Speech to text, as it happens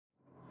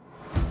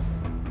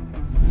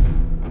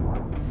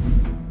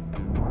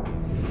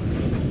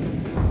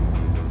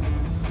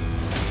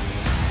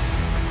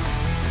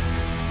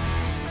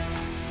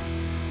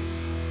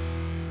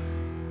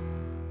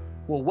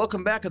Well,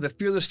 welcome back to the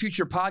Fearless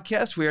Future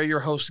podcast. We are your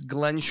hosts,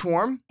 Glenn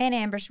Schworm. And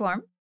Amber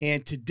Schworm.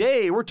 And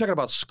today we're talking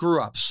about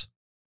screw-ups.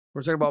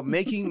 We're talking about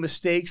making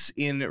mistakes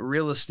in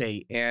real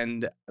estate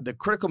and the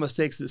critical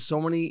mistakes that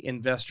so many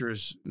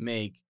investors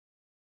make.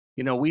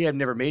 You know, we have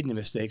never made any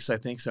mistakes, I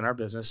think, in our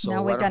business. So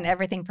no, we've done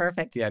everything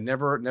perfect. Yeah,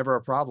 never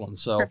a problem.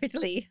 So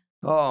perfectly.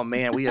 Oh,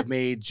 man, we have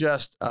made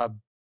just a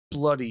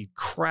bloody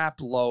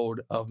crap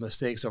load of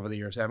mistakes over the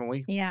years, haven't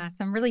we? Yeah,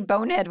 some really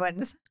bonehead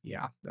ones.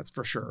 Yeah, that's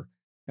for sure.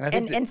 And I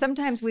think and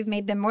sometimes we've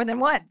made them more than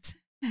once,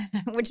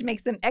 which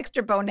makes them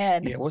extra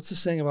bonehead. Yeah, what's the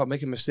saying about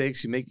making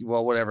mistakes?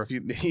 Well, whatever. If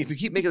you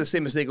keep making the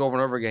same mistake over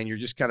and over again, you're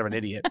just kind of an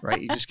idiot, right?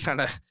 You just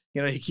kind of,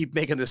 you keep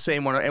making the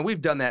same one. And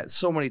we've done that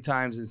so many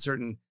times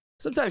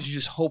sometimes you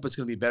just hope it's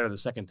going to be better the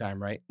second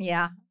time, right?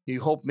 Yeah. You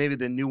hope maybe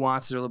the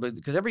nuances are a little bit,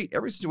 because every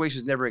situation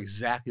is never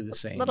exactly the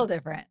same. A little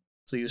different.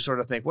 So you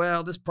sort of think,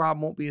 well, this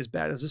problem won't be as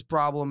bad as this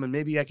problem. And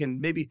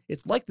maybe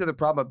it's like the other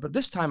problem, but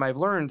this time I've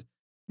learned,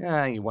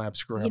 you wind up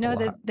screwing up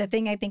a lot. The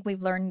thing I think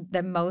we've learned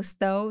the most,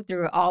 though,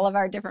 through all of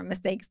our different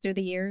mistakes through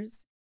the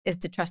years is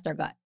to trust our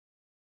gut.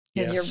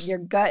 Because Yes. your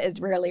gut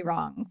is rarely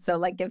wrong. So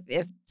like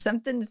if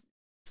something's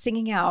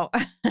singing out,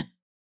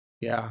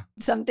 Yeah.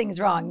 something's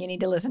wrong, you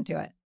need to listen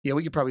to it. Yeah,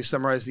 we could probably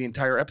summarize the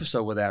entire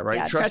episode with that, right?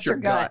 Yeah, trust your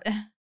gut.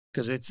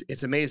 Because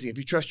it's amazing. If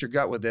you trust your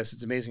gut with this,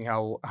 it's amazing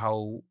how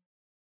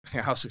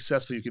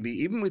successful you can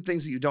be, even with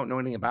things that you don't know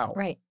anything about.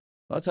 Right.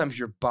 A lot of times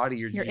your body,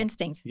 your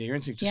instinct. Yeah, your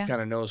instinct just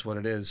kind of knows what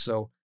it is.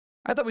 So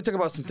I thought we'd talk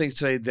about some things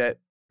today that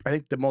I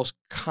think the most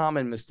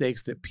common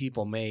mistakes that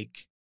people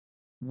make,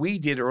 we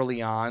did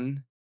early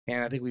on.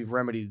 And I think we've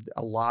remedied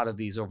a lot of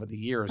these over the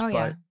years.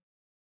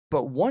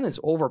 But one is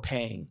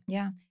overpaying.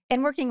 Yeah.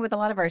 And working with a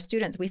lot of our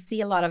students, we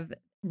see a lot of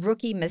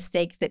rookie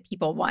mistakes that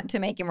people want to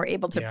make, and we're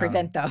able to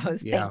prevent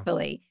those,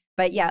 thankfully.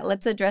 But yeah,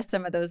 let's address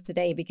some of those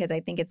today, because I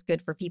think it's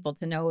good for people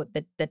to know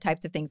the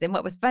types of things. And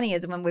what was funny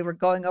is when we were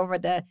going over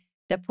the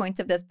points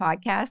of this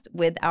podcast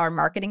with our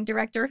marketing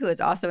director, who is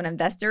also an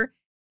investor,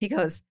 he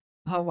goes,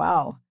 "Oh,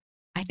 wow.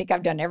 I think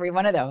I've done every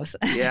one of those."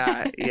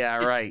 Yeah,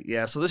 right.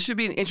 Yeah. So this should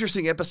be an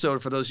interesting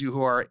episode for those of you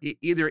who are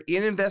either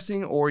in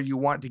investing or you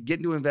want to get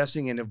into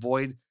investing and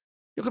avoid,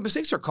 because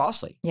mistakes are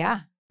costly.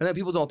 Yeah. And then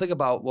people don't think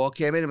about, well,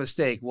 okay, I made a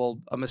mistake.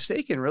 Well, a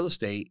mistake in real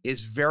estate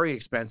is very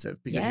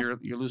expensive because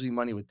you're losing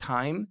money with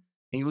time,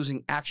 and you're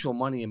losing actual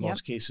money in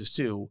most cases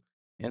too.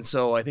 And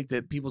so I think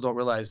that people don't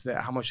realize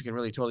that how much it can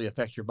really totally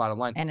affect your bottom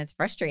line. And it's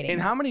frustrating.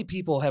 And how many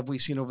people have we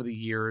seen over the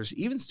years,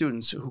 even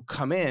students who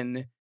come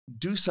in,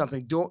 do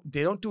something,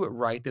 they don't do it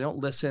right. They don't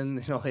listen.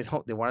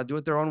 They want to do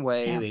it their own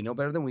way. They know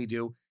better than we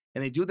do.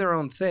 And they do their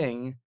own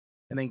thing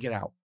and then get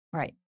out.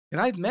 Right.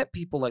 And I've met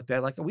people like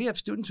that. Like, we have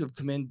students who have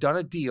come in, done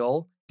a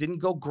deal, didn't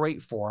go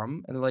great for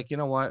them. And they're like, you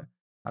know what?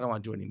 I don't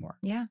want to do it anymore.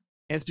 Yeah.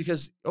 And it's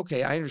because,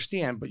 okay, I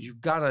understand, but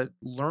you've got to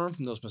learn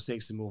from those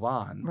mistakes to move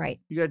on. Right.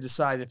 You got to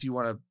decide if you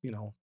want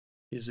to,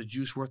 is the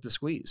juice worth the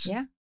squeeze?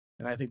 Yeah.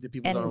 And I think that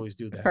people don't always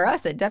do that. For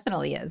us, it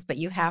definitely is. But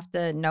you have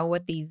to know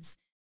what these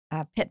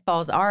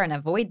pitfalls are and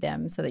avoid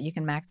them so that you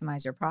can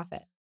maximize your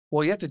profit.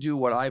 Well, you have to do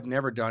what I've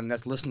never done, and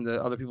that's listen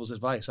to other people's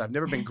advice. I've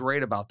never been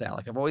great about that.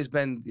 Like, I've always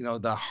been,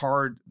 the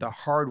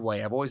hard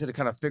way. I've always had to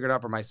kind of figure it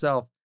out for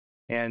myself.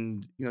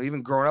 And,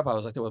 even growing up, I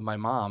was like that with my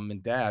mom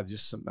and dad.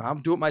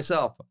 I'm doing it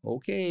myself.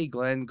 Okay,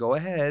 Glenn, go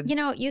ahead.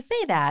 You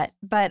say that,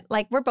 but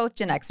like, we're both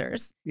Gen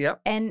Xers.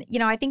 Yep. And,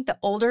 I think the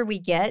older we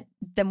get,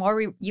 the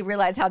more you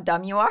realize how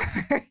dumb you are.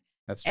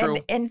 That's true.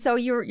 And so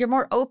you're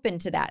more open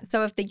to that.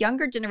 So if the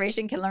younger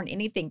generation can learn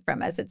anything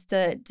from us, it's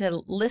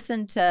to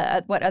listen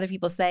to what other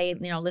people say.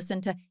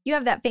 Listen to, you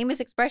have that famous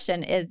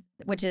expression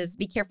which is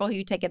be careful who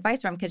you take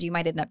advice from, because you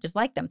might end up just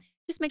like them.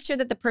 Just make sure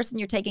that the person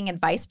you're taking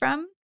advice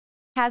from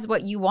has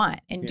what you want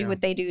and do what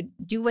they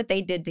do what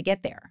they did to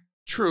get there.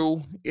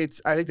 True.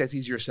 I think that's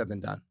easier said than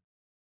done.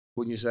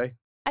 Wouldn't you say?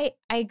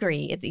 I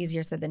agree. It's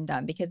easier said than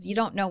done, because you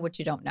don't know what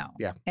you don't know.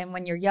 Yeah. And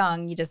when you're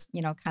young, you just,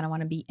 kind of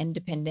want to be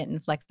independent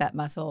and flex that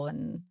muscle.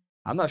 And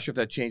I'm not sure if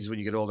that changes when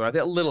you get older. I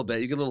think a little bit.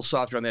 You get a little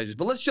softer on the edges.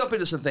 But let's jump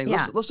into some things.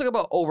 Yeah. Let's talk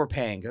about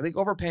overpaying. I think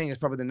overpaying is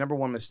probably the number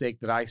one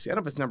mistake that I see. I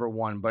don't know if it's number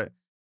one, but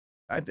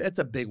it's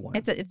a big one.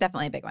 It's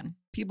definitely a big one.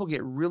 People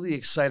get really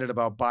excited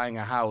about buying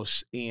a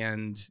house,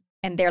 and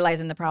there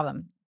lies in the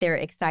problem. They're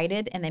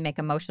excited and they make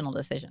emotional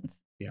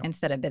decisions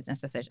instead of business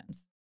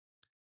decisions.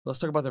 Let's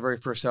talk about the very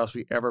first house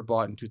we ever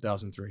bought in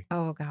 2003.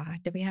 Oh God,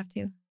 did we have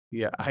to?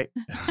 Yeah,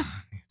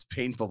 it's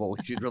painful, but we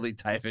should really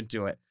dive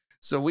into it.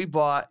 So we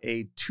bought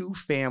a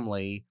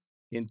 2-family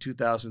in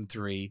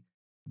 2003.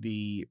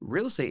 The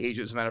real estate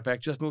agent, as a matter of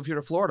fact, just moved here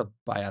to Florida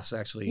by us,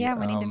 actually. Yeah,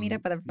 we need to meet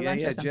up with him for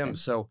lunch or something. Jim.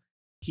 So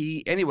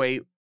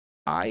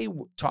I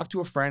talked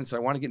to a friend, said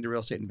I want to get into real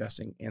estate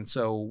investing. And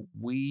so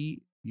you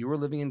were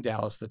living in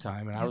Dallas at the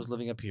time, and I was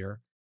living up here.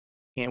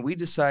 And we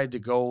decided to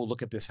go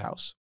look at this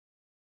house.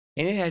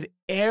 And it had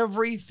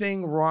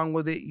everything wrong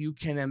with it you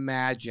can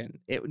imagine.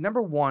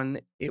 Number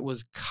one, it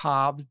was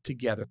cobbed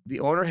together. The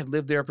owner had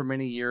lived there for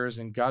many years,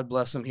 and God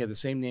bless him, he had the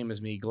same name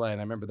as me, Glenn.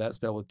 I remember that,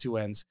 spelled with 2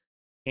 N's.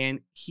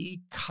 And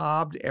he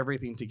cobbed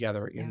everything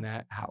together in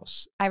that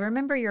house. I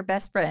remember your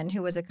best friend,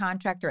 who was a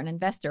contractor and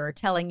investor,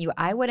 telling you,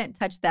 I wouldn't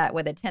touch that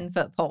with a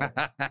 10-foot pole.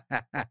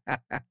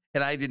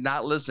 And I did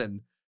not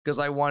listen because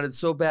I wanted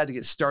so bad to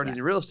get started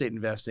in real estate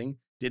investing.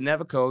 Didn't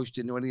have a coach,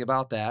 didn't know anything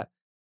about that.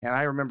 And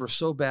I remember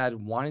so bad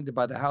wanting to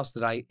buy the house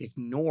that I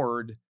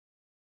ignored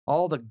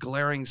all the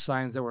glaring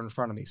signs that were in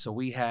front of me. So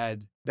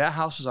that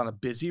house was on a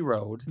busy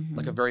road,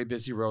 like a very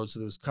busy road.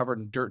 So it was covered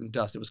in dirt and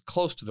dust. It was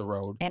close to the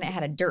road. And it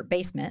had a dirt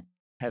basement.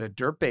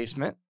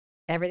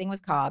 Everything was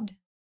cobbed.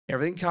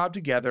 Everything cobbed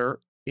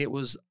together. It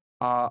was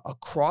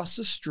across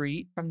the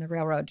street from the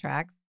railroad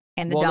tracks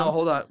and the dump.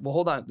 No,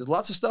 hold on. There's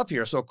lots of stuff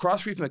here. So across the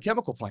street from the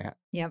chemical plant.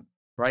 Yep.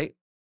 Right?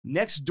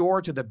 Next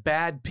door to the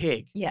Bad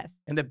Pig. Yes.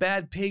 And the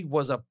Bad Pig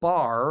was a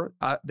bar.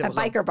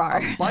 Biker bar.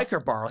 A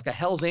biker bar, like a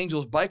Hell's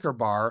Angels biker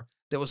bar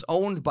that was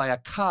owned by a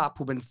cop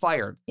who'd been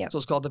fired. Yep. So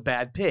it's called the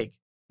Bad Pig.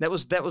 That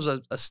was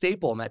a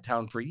staple in that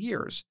town for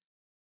years.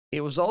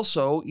 It was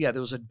also, there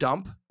was a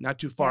dump not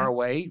too far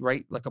away,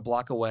 right? Like a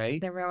block away.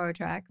 The railroad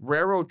tracks.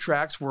 Railroad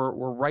tracks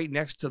were right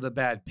next to the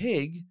Bad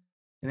Pig.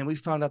 And then we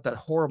found out that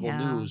horrible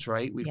news,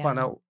 right? We found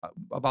out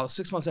about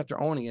 6 months after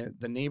owning it,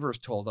 the neighbors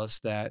told us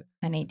that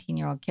an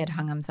 18-year-old kid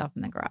hung himself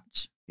in the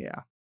garage.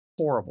 Yeah.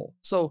 Horrible.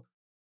 So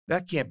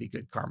that can't be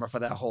good karma for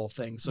that whole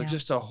thing. So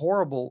just a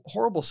horrible,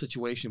 horrible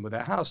situation with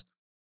that house.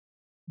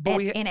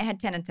 But and it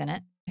had tenants in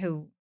it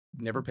who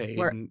never paid.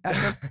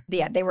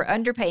 They were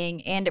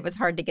underpaying, and it was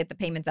hard to get the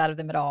payments out of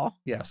them at all.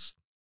 Yes.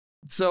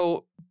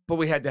 So, but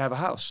we had to have a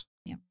house.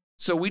 Yeah.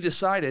 So we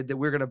decided that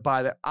we were going to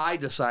buy that. I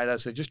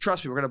said, just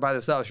trust me, we're going to buy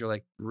this house. You're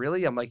like,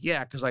 really? I'm like,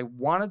 yeah, because I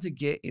wanted to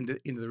get into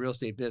the real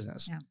estate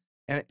business.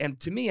 Yeah. And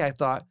to me, I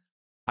thought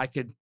I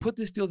could put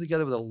this deal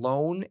together with a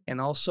loan and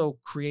also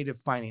creative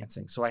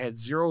financing. So I had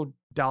 $0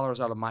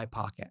 out of my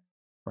pocket,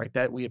 right?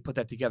 That we had put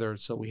that together.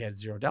 So we had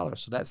 $0.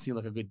 So that seemed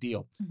like a good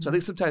deal. So I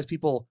think sometimes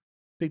people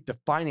think the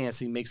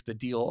financing makes the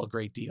deal a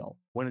great deal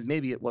when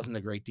maybe it wasn't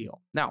a great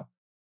deal. Now,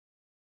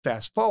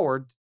 fast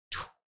forward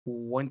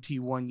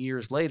 21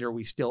 years later,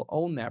 we still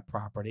own that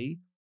property.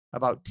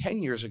 About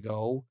 10 years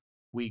ago,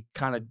 we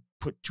kind of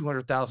put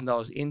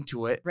 $200,000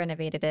 into it,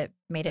 renovated it,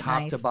 made it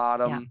nice, top to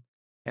bottom,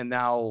 and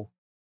now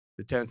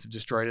the tenants have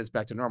destroyed it. It's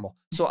back to normal.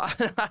 So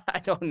I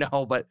don't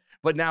know, but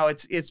now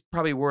it's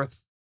probably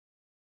worth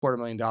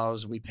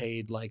 $250,000. We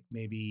paid like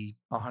maybe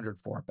 $100,000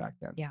 for it back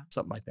then,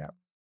 something like that.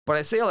 But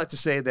I say all that to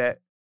say that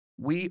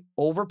we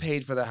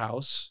overpaid for the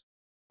house.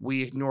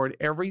 We ignored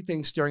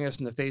everything staring us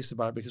in the face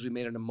about it because we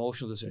made an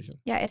emotional decision.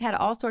 Yeah, it had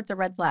all sorts of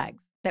red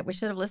flags that we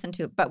should have listened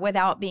to, but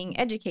without being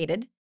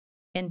educated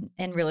in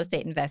real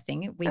estate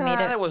investing, we made it.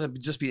 That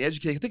wasn't just being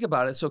educated. Think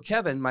about it. So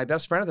Kevin, my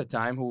best friend at the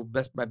time,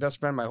 my best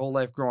friend my whole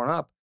life growing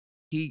up,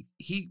 he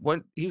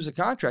was a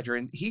contractor,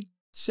 and he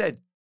said,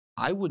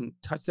 I wouldn't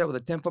touch that with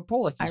a 10-foot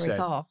pole, like you said. I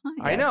recall.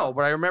 Yes. I know,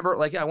 but I remember,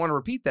 like, I want to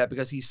repeat that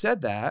because he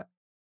said that,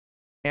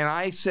 and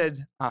I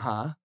said,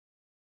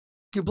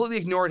 completely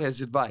ignored his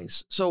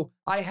advice. So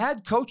I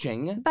had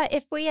coaching. But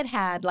if we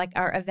had like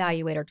our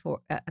evaluator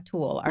tool,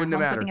 wouldn't have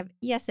mattered.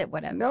 Yes, it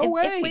would have. No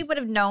way. If we would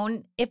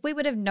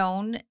have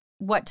known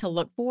what to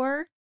look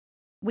for,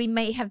 we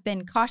may have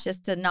been cautious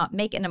to not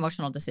make an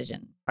emotional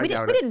decision. We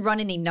didn't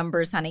run any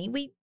numbers, honey.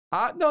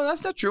 No,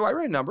 that's not true. I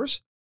ran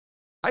numbers.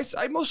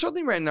 I most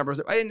certainly ran numbers.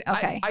 I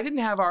didn't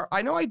have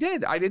I know I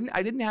did. I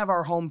didn't have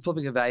our home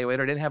flipping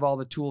evaluator. I didn't have all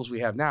the tools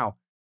we have now.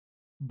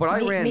 But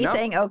I ran. Me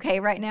saying okay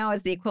right now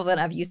is the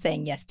equivalent of you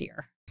saying yes,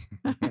 dear.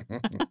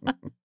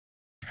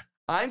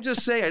 I'm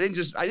just saying I didn't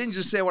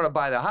just say I want to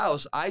buy the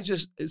house.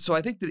 So I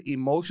think that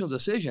emotional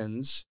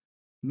decisions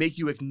make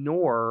you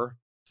ignore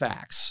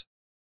facts.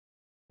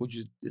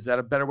 Is that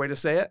a better way to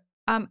say it?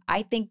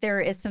 I think there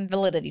is some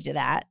validity to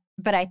that.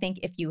 But I think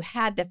if you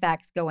had the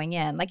facts going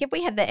in, like if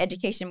we had the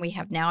education we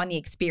have now and the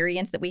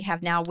experience that we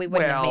have now, we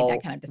wouldn't have made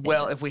that kind of decision.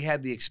 Well, if we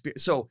had the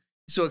experience, so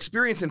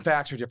experience and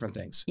facts are different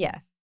things.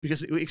 Yes.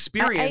 Because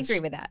experience. I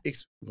agree with that.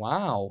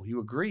 Wow,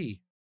 you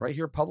agree right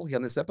here publicly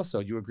on this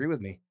episode. You agree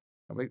with me.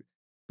 Can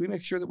we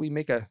make sure that we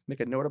make a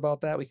note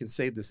about that? We can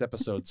save this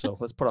episode. So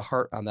let's put a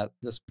heart on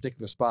this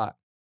particular spot.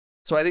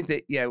 So I think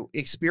that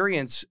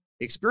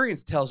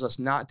experience tells us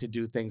not to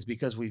do things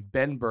because we've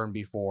been burned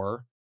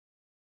before,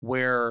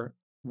 where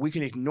we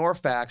can ignore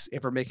facts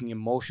if we're making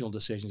emotional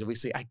decisions. If we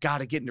say, I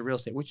got to get into real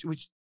estate, which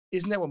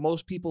isn't that what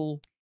most people,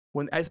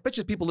 I bet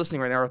you people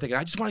listening right now are thinking,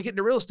 I just want to get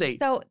into real estate.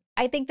 So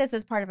I think this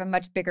is part of a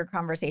much bigger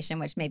conversation,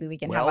 which maybe we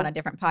can have on a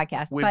different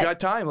podcast. We've got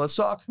time. Let's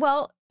talk.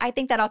 Well, I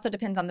think that also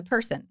depends on the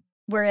person.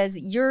 Whereas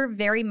you're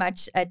very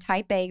much a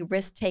type A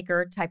risk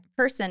taker type of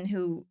person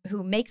who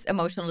makes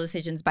emotional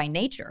decisions by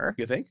nature.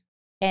 You think?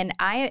 And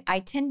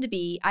I tend to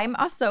be, I'm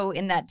also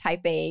in that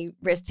type A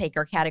risk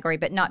taker category,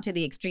 but not to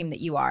the extreme that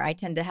you are. I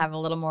tend to have a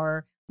little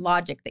more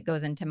logic that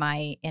goes into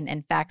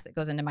and facts that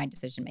goes into my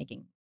decision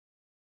making.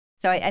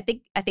 So I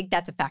think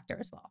that's a factor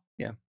as well.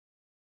 Yeah.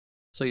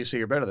 So you say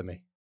you're better than me.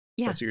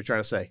 Yeah. That's what you're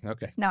trying to say.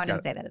 Okay. No, I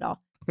didn't say that at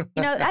all.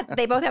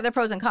 They both have their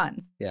pros and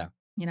cons. Yeah.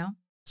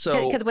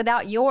 So because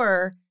without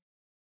your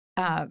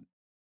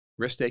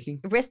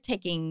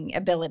risk-taking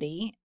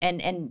ability,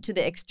 and to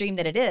the extreme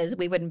that it is,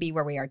 we wouldn't be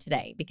where we are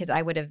today because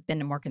I would have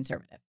been more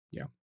conservative.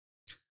 Yeah.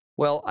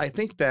 Well, I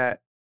think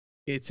that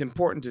it's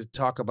important to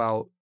talk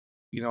about,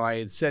 I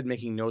had said,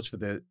 making notes for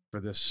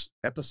this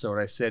episode,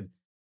 I said,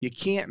 you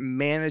can't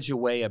manage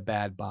away a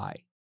bad buy.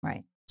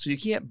 Right. So you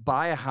can't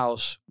buy a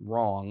house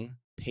wrong,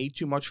 pay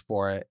too much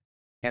for it.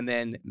 And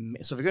then,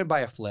 so if you're going to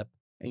buy a flip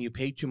and you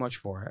pay too much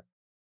for it,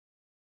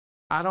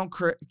 I don't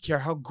care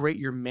how great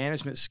your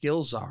management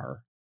skills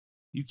are.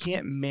 You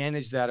can't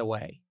manage that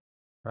away,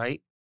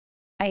 right?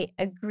 I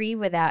agree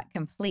with that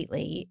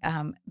completely.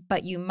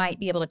 But you might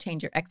be able to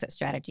change your exit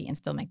strategy and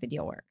still make the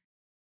deal work.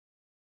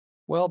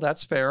 Well,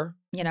 that's fair.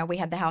 We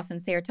had the house in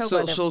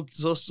Saratoga. So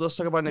let's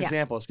talk about an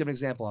example. Let's give an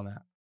example on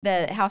that.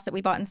 The house that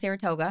we bought in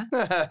Saratoga.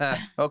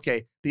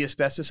 Okay. The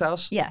asbestos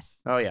house? Yes.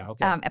 Oh, yeah.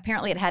 Okay.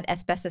 Apparently it had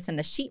asbestos in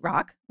the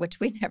sheetrock, which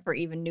we never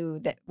even knew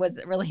that was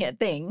really a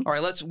thing. All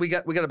right. We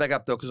got to back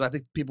up, though, because I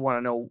think people want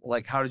to know,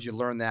 like, how did you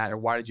learn that, or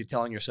why did you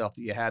tell yourself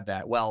that you had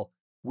that? Well,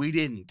 we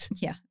didn't.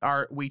 Yeah.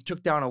 We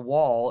took down a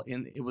wall,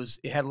 and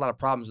it had a lot of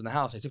problems in the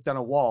house. They took down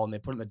a wall, and they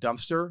put it in the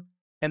dumpster.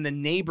 And the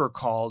neighbor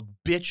called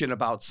bitching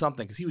about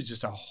something because he was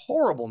just a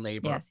horrible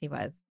neighbor. Yes, he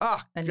was.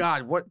 Oh, and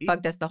God.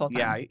 Bugged us the whole time.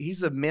 Yeah,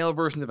 he's a male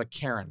version of a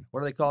Karen.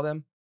 What do they call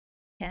them?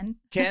 Ken?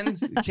 Ken,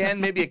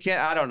 maybe a Ken.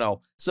 I don't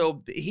know.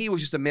 So he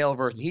was just a male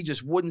version. He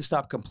just wouldn't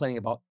stop complaining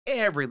about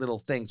every little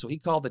thing. So he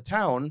called the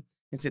town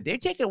and said, they're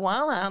taking a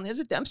while out. There's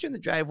a dumpster in the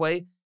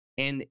driveway.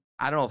 And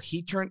I don't know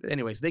if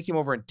anyways, they came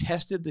over and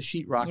tested the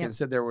sheetrock and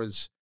said there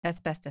was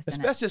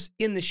asbestos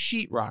in the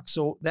sheetrock.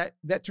 So that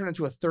turned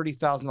into a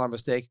 $30,000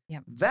 mistake.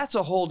 Yep. That's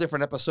a whole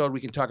different episode we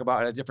can talk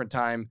about at a different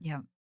time. Yeah.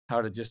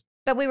 How to just.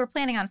 But we were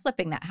planning on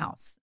flipping that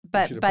house.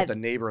 But put the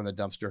neighbor in the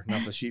dumpster,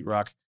 not the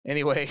sheetrock.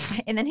 Anyway.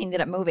 And then he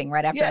ended up moving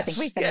right after. I think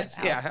we finished.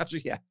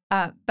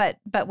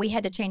 But we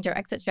had to change our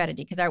exit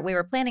strategy because we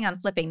were planning on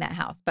flipping that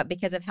house. But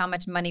because of how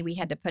much money we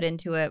had to put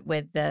into it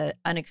with the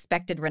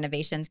unexpected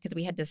renovations, because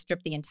we had to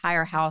strip the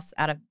entire house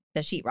out of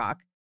the sheetrock.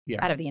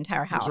 Yeah. Out of the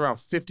entire house. It was around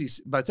 50,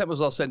 by the time it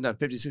was all said and done,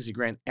 50, 60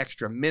 grand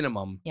extra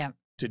minimum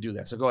to do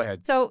that. So go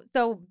ahead. So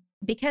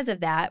because of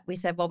that, we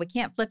said, well, we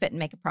can't flip it and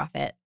make a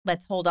profit.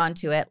 Let's hold on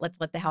to it. Let's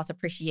let the house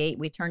appreciate.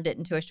 We turned it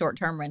into a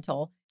short-term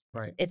rental.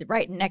 Right. It's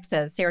right next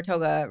to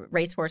Saratoga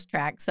racehorse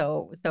track.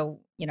 So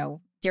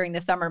during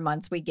the summer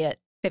months, we get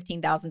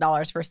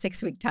 $15,000 for a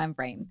 6-week time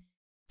frame.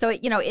 So,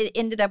 it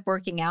ended up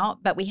working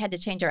out, but we had to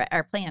change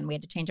our plan. We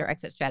had to change our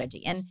exit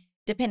strategy. And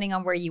depending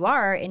on where you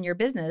are in your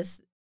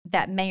business,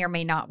 that may or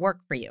may not work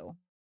for you.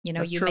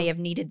 That's you true. may have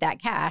needed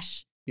that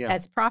cash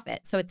as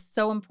profit. So it's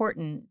so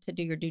important to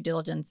do your due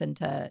diligence and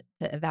to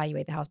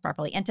evaluate the house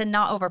properly and to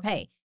not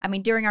overpay. I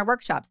mean, during our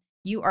workshops,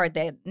 you are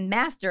the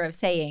master of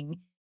saying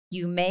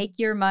you make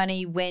your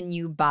money when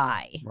you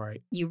buy.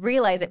 Right. You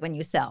realize it when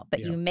you sell, but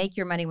you make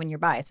your money when you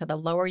buy. So the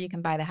lower you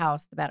can buy the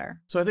house, the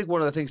better. So I think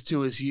one of the things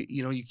too is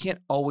you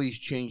can't always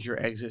change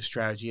your exit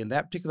strategy. In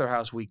that particular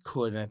house, we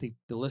could, and I think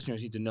the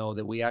listeners need to know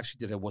that we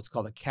actually did what's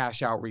called a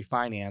cash out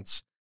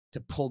refinance to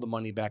pull the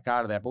money back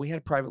out of that. But we had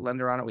a private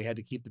lender on it. We had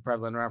to keep the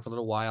private lender on for a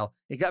little while.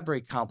 It got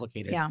very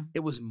complicated. Yeah. It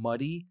was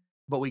muddy,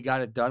 but we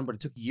got it done. But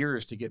it took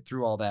years to get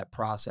through all that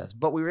process.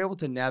 But we were able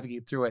to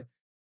navigate through it.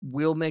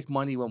 We'll make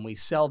money when we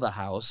sell the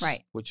house,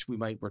 right? Which we're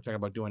talking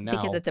about doing now.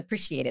 Because it's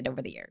appreciated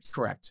over the years.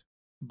 Correct.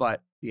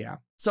 But yeah.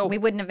 So we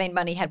wouldn't have made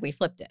money had we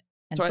flipped it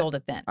and sold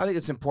it then. I think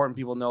it's important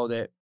people know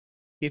that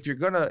if you're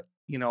going to,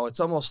 it's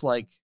almost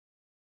like,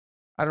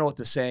 I don't know what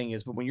the saying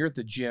is, but when you're at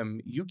the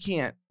gym, you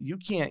can't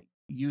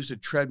use a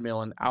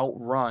treadmill and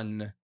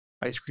outrun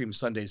ice cream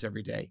sundaes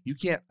every day. You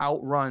can't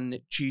outrun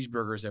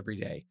cheeseburgers every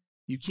day.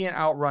 You can't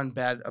outrun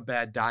a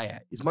bad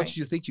diet as much as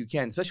you think you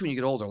can, especially when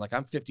you get older. Like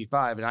I'm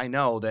 55 and I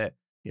know that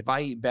if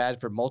I eat bad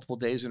for multiple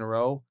days in a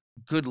row,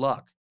 good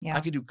luck. Yeah. I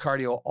could do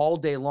cardio all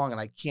day long and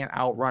I can't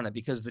outrun it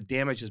because the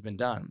damage has been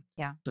done.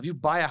 Yeah. So if you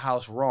buy a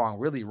house wrong,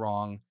 really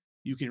wrong,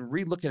 you can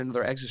relook at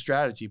another exit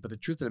strategy. But the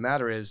truth of the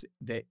matter is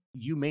that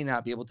you may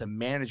not be able to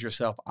manage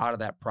yourself out of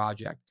that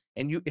project.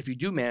 And if you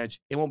do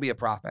manage, it won't be a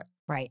profit.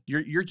 Right.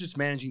 You're just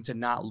managing to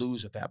not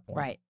lose at that point.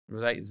 Right.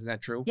 Right? Isn't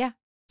that true? Yeah.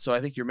 So I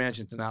think you're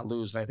managing to not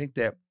lose. And I think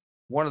that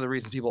one of the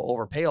reasons people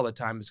overpay all the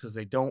time is because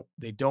they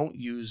don't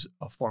use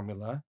a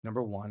formula,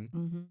 number one.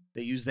 Mm-hmm.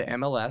 They use the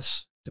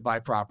MLS to buy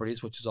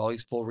properties, which is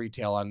always full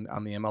retail on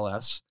the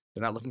MLS.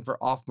 They're not looking for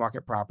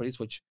off-market properties,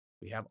 which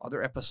we have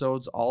other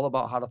episodes all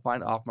about how to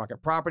find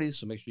off-market properties.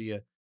 So make sure you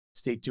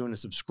stay tuned and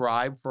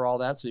subscribe for all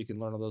that so you can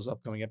learn all those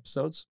upcoming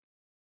episodes.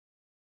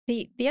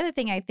 The other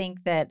thing I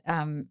think that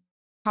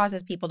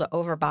causes people to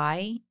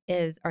overbuy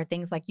are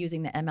things like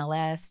using the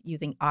MLS,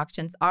 using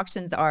auctions.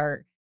 Auctions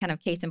are kind of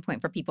case in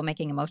point for people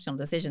making emotional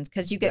decisions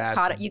because you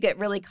get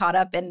really caught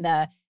up in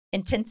the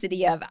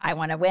intensity of I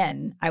want to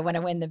win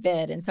the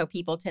bid, and so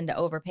people tend to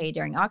overpay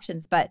during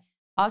auctions. But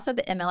also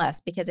the MLS,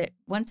 because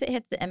once it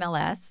hits the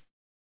MLS,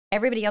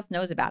 everybody else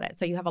knows about it,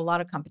 so you have a lot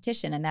of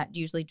competition, and that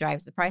usually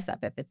drives the price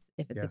up if it's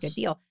a good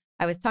deal.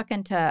 I was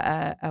talking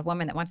to a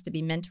woman that wants to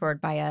be mentored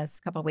by us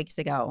a couple of weeks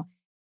ago,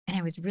 and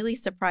I was really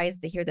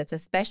surprised to hear this,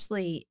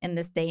 especially in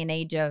this day and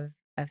age of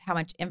of how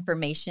much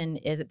information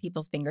is at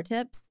people's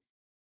fingertips.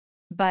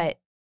 But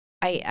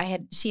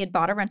she had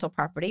bought a rental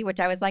property, which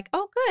I was like,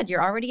 oh, good.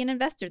 You're already an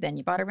investor then.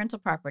 You bought a rental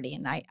property.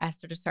 And I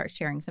asked her to start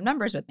sharing some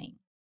numbers with me.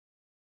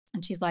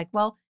 And she's like,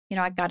 well,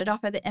 I got it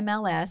off of the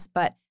MLS,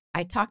 but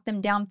I talked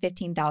them down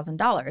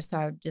 $15,000.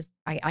 So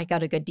I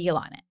got a good deal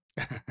on it.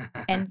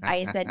 And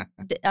I said,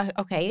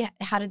 okay,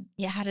 how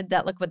did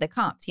that look with the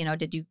comps?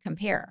 Did you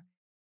compare?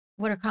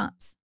 What are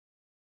comps?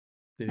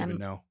 Didn't even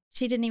know.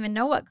 She didn't even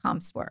know what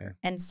comps were. Yeah.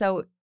 And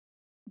so,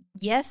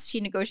 yes, she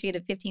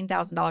negotiated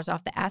 $15,000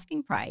 off the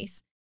asking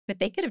price, but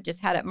they could have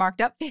just had it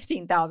marked up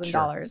 $15,000.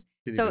 Sure.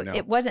 So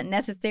it wasn't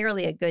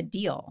necessarily a good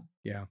deal.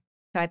 Yeah.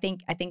 So I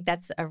think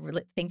that's a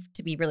thing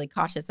to be really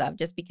cautious of.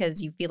 Just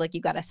because you feel like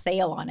you got a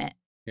sale on it,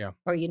 yeah,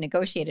 or you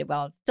negotiated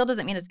well, it still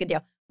doesn't mean it's a good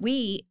deal.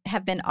 We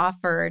have been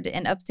offered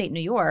in upstate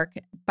New York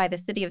by the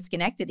city of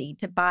Schenectady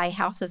to buy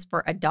houses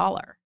for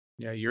 $1.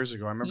 Yeah, years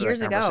ago. I remember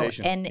that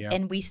conversation.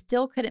 And we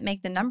still couldn't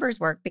make the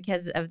numbers work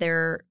because of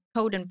their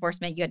code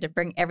enforcement. You had to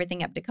bring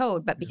everything up to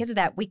code. But because of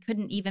that, we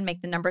couldn't even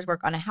make the numbers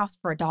work on a house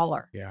for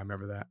 $1. Yeah, I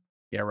remember that.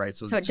 Yeah, right.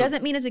 So it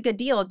doesn't mean it's a good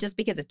deal just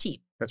because it's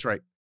cheap. That's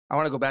right. I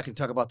want to go back and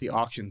talk about the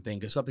auction thing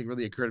because something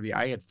really occurred to me.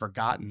 I had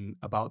forgotten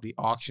about the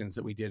auctions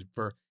that we did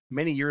for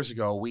many years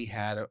ago. We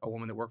had a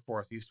woman that worked for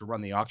us who used to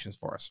run the auctions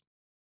for us.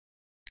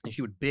 And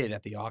she would bid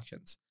at the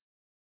auctions.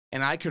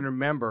 And I can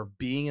remember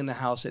being in the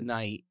house at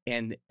night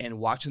and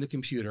watching the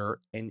computer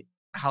and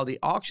how the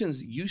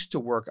auctions used to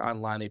work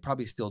online. They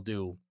probably still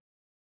do.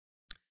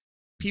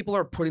 People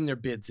are putting their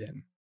bids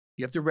in.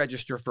 You have to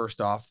register first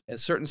off. At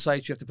certain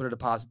sites, you have to put a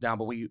deposit down,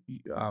 but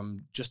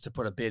just to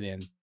put a bid in.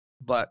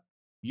 But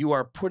you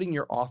are putting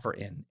your offer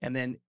in. And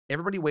then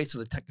everybody waits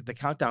till the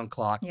countdown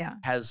clock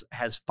has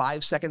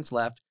 5 seconds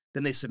left.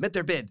 Then they submit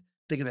their bid,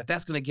 thinking that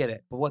that's going to get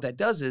it. But what that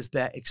does is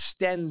that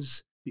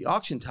extends the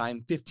auction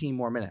time 15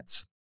 more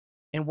minutes.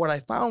 And what I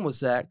found was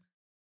that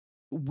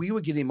we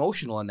would get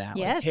emotional in that.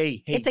 Yes, like,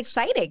 hey, it's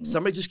exciting.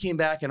 Somebody just came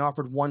back and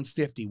offered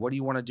 150. What do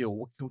you want to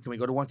do? Can we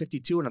go to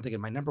 152? And I'm thinking,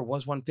 my number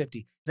was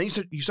 150. Then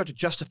you start to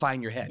justify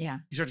in your head. Yeah.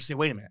 You start to say,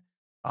 wait a minute.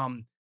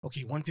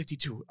 Okay,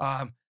 152.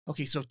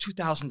 Okay, so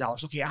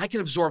 $2,000. Okay, I can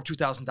absorb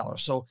 $2,000.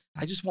 So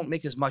I just won't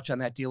make as much on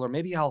that deal. Or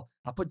maybe I'll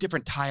put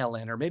different tile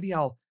in. Or maybe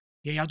I'll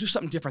do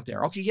something different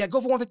there. Okay, yeah,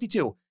 go for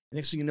 152. And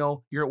next thing you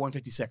know, you're at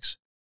 156.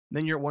 And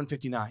then you're at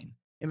 159.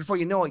 And before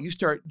you know it, you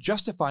start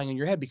justifying in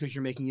your head because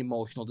you're making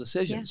emotional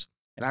decisions.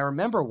 Yeah. And I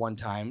remember one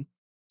time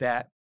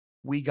that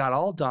we got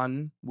all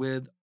done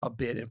with a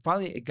bid and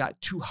finally it got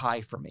too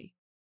high for me.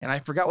 And I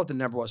forgot what the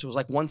number was. It was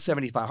like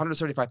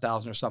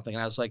 175,000 or something.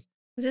 And I was like,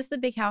 was this the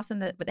big house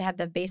that had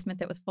the basement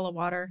that was full of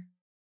water?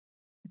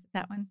 Is it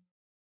that one?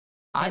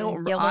 I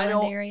don't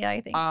area,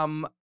 I think.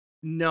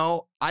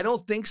 No, I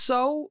don't think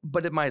so,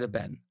 but it might have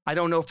been. I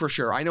don't know for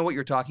sure. I know what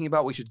you're talking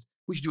about. We should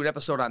do an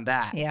episode on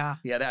that. Yeah.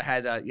 Yeah, that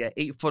had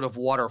 8 foot of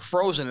water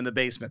frozen in the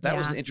basement. That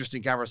was an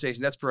interesting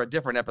conversation. That's for a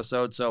different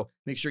episode. So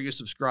make sure you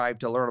subscribe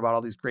to learn about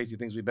all these crazy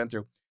things we've been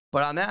through.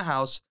 But on that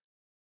house,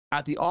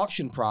 at the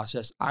auction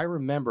process, I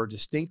remember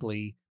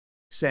distinctly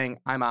saying,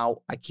 I'm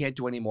out. I can't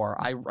do anymore.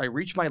 I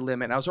reached my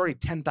limit. And I was already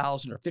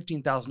 10,000 or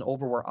 15,000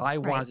 over where I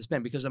wanted to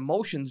spend because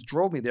emotions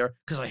drove me there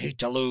because I hate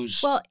to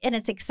lose. Well, and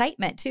it's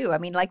excitement too. I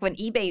mean, like when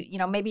eBay,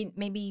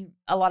 maybe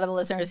a lot of the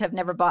listeners have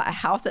never bought a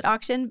house at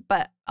auction,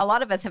 but a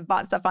lot of us have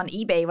bought stuff on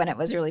eBay when it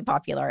was really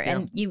popular. Yeah.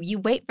 And you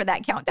wait for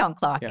that countdown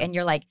clock and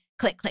you're like,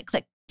 click, click,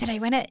 click. Did I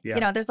win it?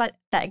 Yeah. There's like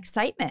that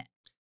excitement.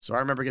 So I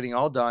remember getting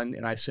all done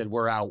and I said,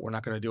 we're out. We're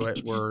not going to do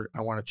it.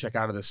 I want to check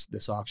out of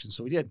this auction.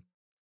 So we did.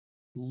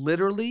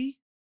 Literally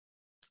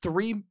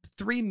 3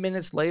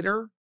 minutes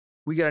later,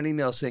 we got an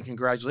email saying,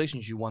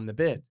 congratulations, you won the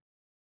bid.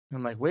 And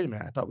I'm like, wait a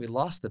minute, I thought we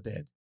lost the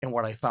bid. And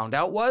what I found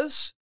out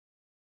was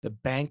the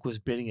bank was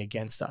bidding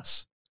against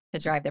us. To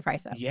drive the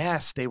price up.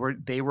 Yes, they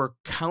were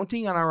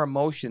counting on our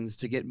emotions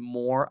to get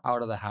more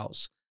out of the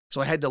house.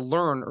 So I had to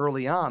learn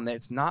early on that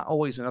it's not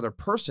always another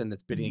person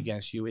that's bidding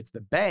against you. It's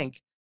the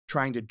bank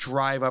trying to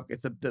drive up.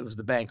 It was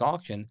the bank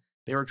auction.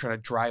 They were trying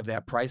to drive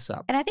that price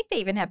up. And I think they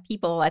even have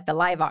people at the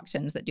live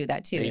auctions that do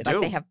that too.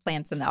 They have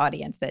plants in the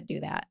audience that do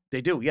that. They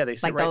do. Yeah. They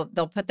say,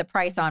 they'll put the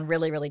price on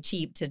really, really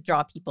cheap to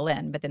draw people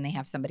in, but then they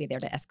have somebody there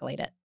to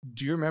escalate it.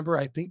 Do you remember,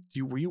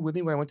 were you with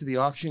me when I went to the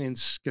auction in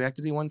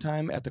Schenectady one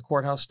time at the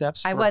courthouse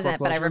steps? I wasn't,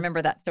 but I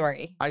remember that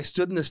story. I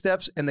stood in the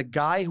steps and the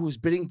guy who was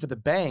bidding for the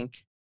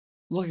bank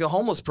looked like a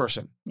homeless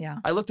person. Yeah.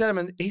 I looked at him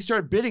and he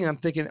started bidding. And I'm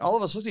thinking, all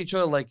of us looked at each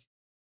other like,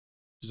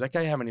 does that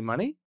guy have any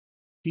money?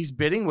 He's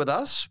bidding with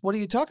us? What are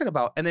you talking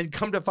about? And then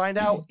come to find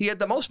out he had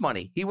the most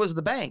money. He was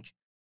the bank.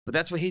 But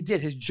that's what he did.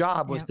 His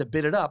job was to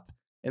bid it up.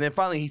 And then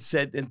finally he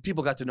said, and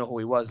people got to know who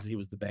he was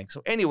the bank.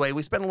 So anyway,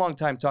 we spent a long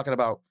time talking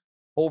about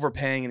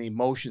overpaying and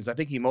emotions. I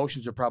think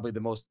emotions are probably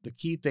the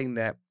key thing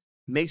that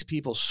makes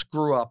people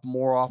screw up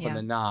more often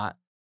than not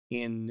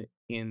in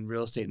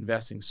real estate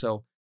investing.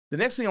 So the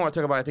next thing I want to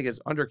talk about, I think,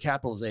 is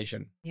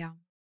undercapitalization. Yeah.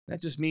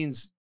 That just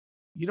means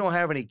you don't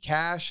have any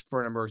cash for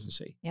an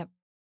emergency. Yep.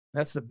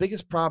 That's the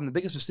biggest problem, the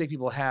biggest mistake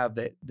people have,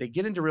 that they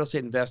get into real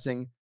estate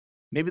investing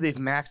maybe they've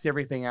maxed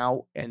everything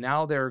out and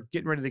now they're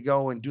getting ready to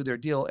go and do their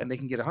deal, and they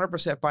can get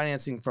 100%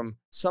 financing from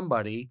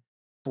somebody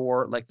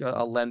for like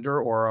a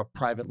lender or a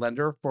private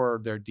lender for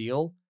their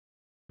deal.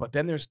 But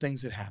then there's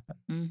things that happen.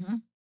 Mm-hmm.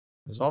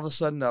 There's all of a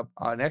sudden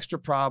an extra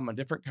problem, a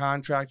different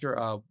contractor,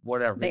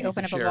 whatever. They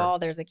open up a wall,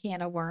 there's a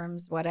can of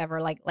worms,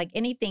 whatever, like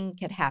anything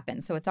could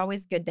happen. So it's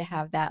always good to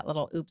have that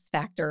little oops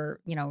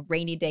factor,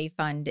 rainy day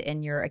fund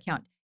in your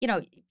account.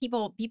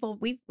 People,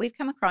 we've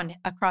come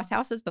across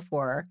houses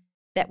before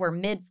that were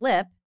mid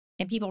flip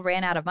and people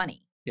ran out of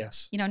money.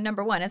 Yes.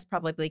 Number one is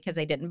probably because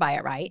they didn't buy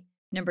it right.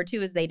 Number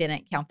two is they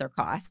didn't count their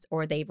cost,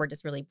 or they were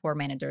just really poor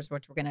managers,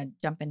 which we're going to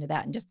jump into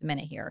that in just a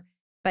minute here.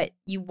 But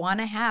you want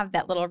to have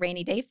that little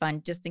rainy day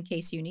fund just in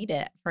case you need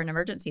it for an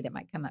emergency that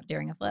might come up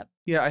during a flip.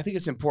 Yeah, I think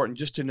it's important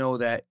just to know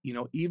that,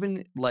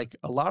 even like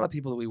a lot of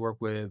people that we work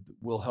with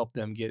will help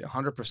them get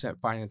 100%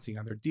 financing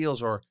on their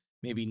deals, or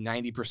maybe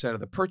 90% of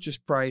the purchase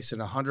price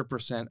and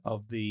 100%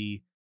 of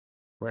the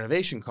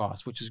renovation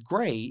costs, which is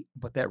great,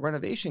 but that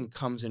renovation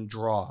comes in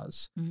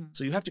draws. Mm-hmm.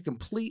 So you have to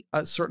complete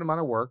a certain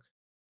amount of work.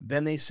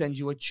 Then they send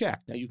you a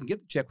check. Now you can get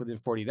the check within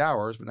 48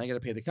 hours, but now you got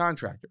to pay the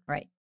contractor.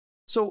 Right.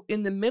 So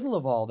in the middle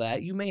of all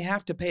that, you may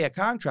have to pay a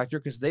contractor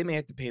because they may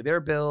have to pay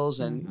their bills,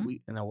 and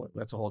mm-hmm.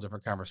 That's a whole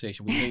different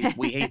conversation.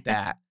 We hate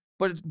that,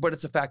 but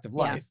it's a fact of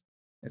life.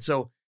 Yeah. And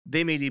so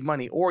they may need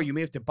money, or you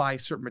may have to buy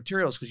certain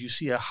materials because you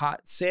see a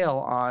hot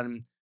sale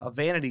on a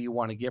vanity you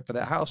want to get for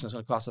that house, and it's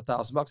going to cost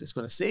 $1,000. It's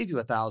going to save you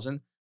 $1,000,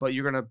 but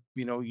you're going to,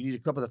 you need a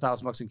couple of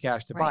 $1,000 in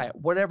cash to buy it,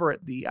 whatever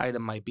the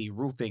item might be,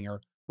 roofing or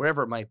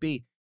whatever it might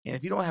be. And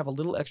if you don't have a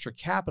little extra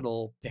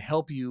capital to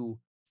help you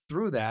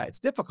through that, it's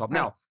difficult. Right.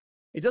 Now,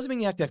 it doesn't mean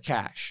you have to have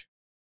cash,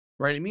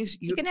 right? It means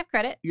you can have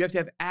credit. You have to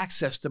have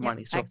access to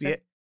money. So if you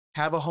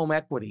have a home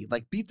equity,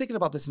 like be thinking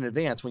about this in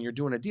advance when you're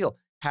doing a deal.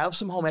 Have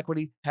some home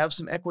equity, have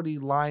some equity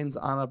lines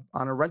on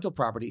a rental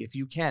property if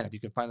you can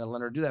find a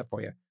lender to do that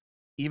for you.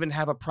 Even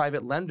have a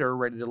private lender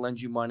ready to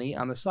lend you money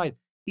on the side.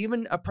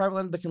 Even a private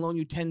lender that can loan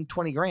you 10,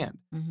 20 grand.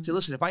 Mm-hmm. Say,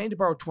 listen, if I need to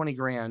borrow 20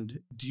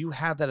 grand, do you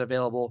have that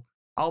available?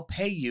 I'll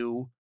pay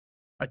you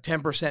a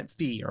 10%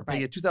 fee, or pay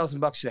you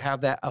 $2,000 to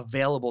have that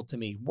available to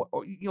me.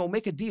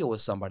 Make a deal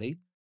with somebody.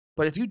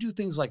 But if you do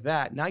things like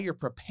that, now you're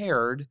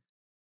prepared,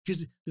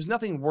 because there's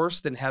nothing worse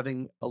than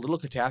having a little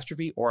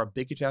catastrophe or a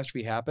big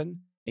catastrophe happen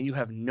and you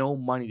have no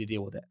money to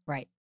deal with it.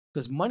 Right.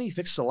 Because money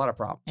fixes a lot of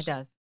problems. It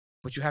does.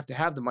 But you have to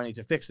have the money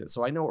to fix it.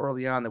 So I know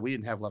early on that we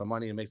didn't have a lot of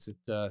money. It makes it.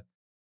 There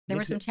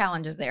were some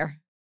challenges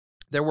there.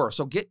 There were.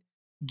 So get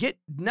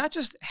not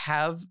just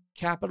have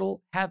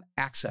capital, have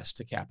access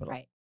to capital.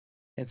 Right.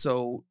 And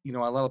so, a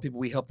lot of people,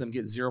 we help them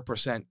get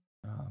 0%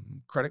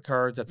 credit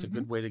cards. That's mm-hmm. a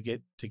good way to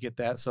get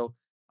that. So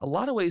a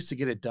lot of ways to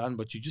get it done,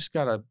 but you just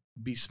got to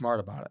be smart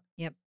about it.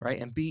 Yep.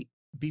 Right. And be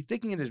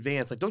thinking in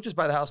advance. Like, don't just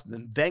buy the house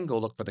and then go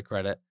look for the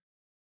credit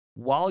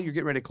while you're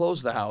getting ready to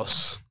close the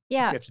house.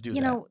 Yeah. You have to do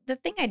that. The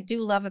thing I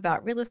do love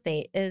about real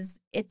estate is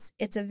it's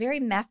a very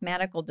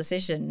mathematical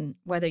decision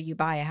whether you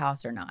buy a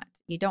house or not.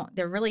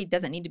 There really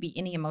doesn't need to be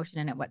any emotion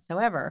in it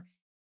whatsoever.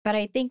 But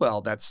I think,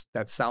 well, that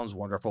sounds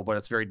wonderful, but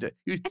it's very. Tell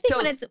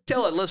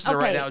a listener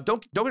okay. right now.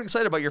 Don't get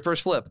excited about your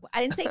first flip.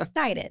 I didn't say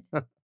excited.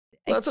 Well,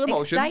 that's an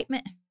emotion.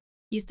 Excitement.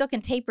 You still can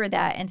taper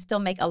that and still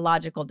make a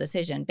logical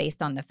decision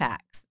based on the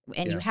facts.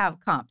 And you have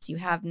comps, you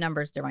have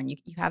numbers to run, you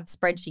have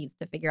spreadsheets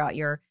to figure out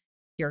your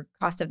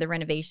cost of the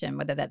renovation,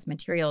 whether that's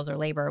materials or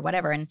labor or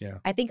whatever. And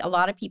I think a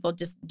lot of people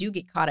just do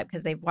get caught up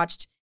because they've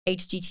watched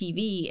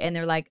HGTV and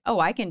they're like, oh,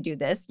 I can do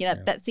this.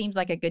 That seems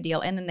like a good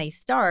deal. And then they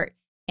start.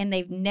 And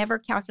they've never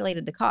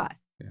calculated the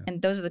cost. Yeah.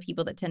 And those are the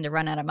people that tend to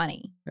run out of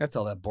money. That's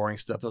all that boring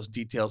stuff. Those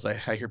details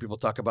I hear people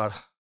talk about.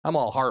 I'm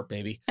all heart,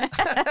 baby.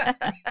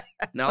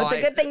 No, it's a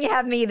good thing you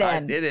have me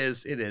then. It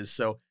is.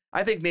 So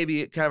I think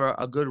maybe kind of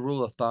a good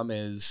rule of thumb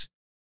is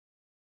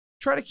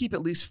try to keep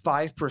at least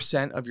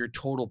 5% of your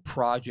total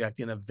project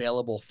in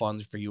available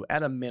funds for you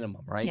at a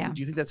minimum, right? Yeah. Do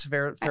you think that's a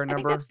fair number? I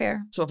think that's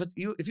fair. So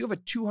if you have a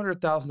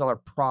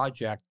 $200,000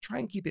 project, try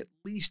and keep at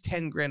least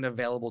 10 grand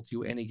available to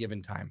you any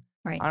given time.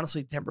 Right.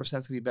 Honestly, 10% is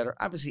going to be better.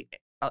 Obviously,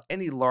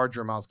 any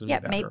larger amount is going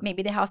to be better.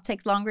 Maybe the house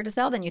takes longer to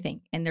sell than you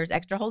think, and there's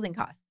extra holding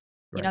costs.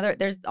 Right.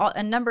 There's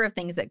a number of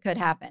things that could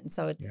happen.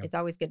 So it's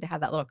always good to have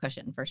that little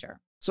cushion for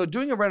sure. So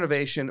doing a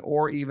renovation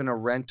or even a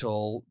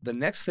rental, the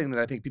next thing that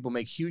I think people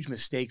make huge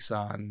mistakes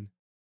on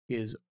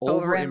is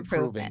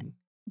over-improving.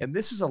 And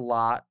this is a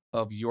lot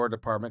of your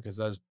department,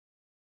 because as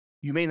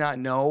you may not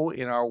know,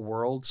 in our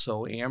world,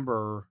 so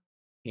Amber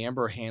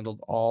handled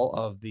all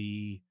of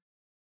the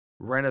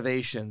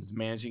renovations,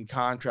 managing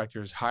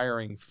contractors,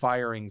 hiring,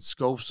 firing,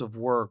 scopes of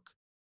work,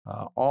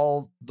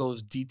 all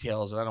those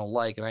details that I don't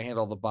like. And I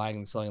handle the buying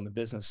and selling on the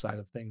business side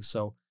of things.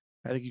 So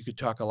I think you could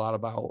talk a lot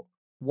about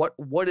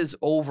what is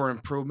over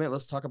improvement.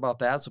 Let's talk about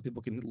that so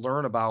people can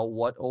learn about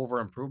what over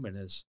improvement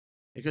is,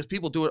 because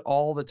people do it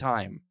all the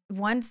time.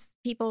 Once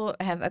people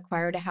have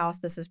acquired a house,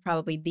 this is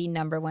probably the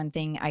number one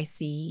thing I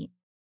see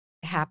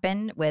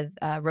happen with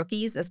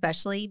rookies,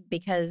 especially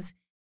because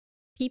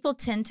people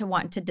tend to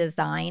want to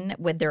design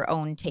with their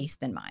own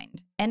taste in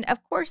mind. And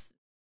of course,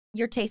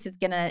 your taste is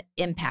going to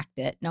impact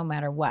it no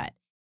matter what.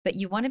 but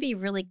you want to be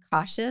really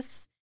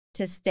cautious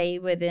to stay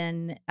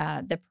within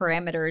the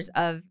parameters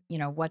of,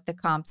 what the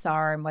comps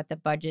are and what the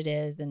budget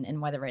is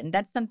and whether and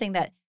that's something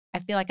that I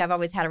feel like I've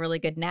always had a really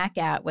good knack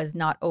at, was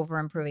not over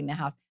improving the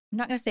house. I'm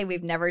not going to say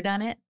we've never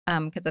done it,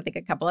 because I think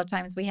a couple of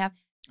times we have.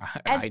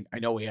 I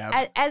know we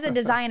have. As a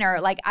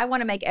designer, like, I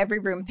want to make every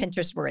room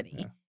Pinterest worthy.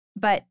 Yeah.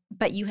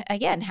 But you,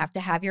 again, have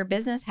to have your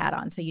business hat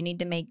on. So you need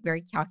to make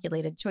very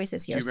calculated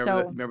choices here. Do you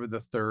remember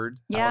the third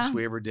house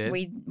we ever did?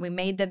 We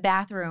made the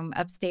bathroom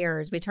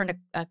upstairs. We turned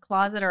a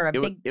closet or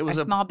a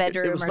small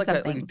bedroom or something.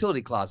 Like a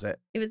utility closet.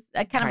 It was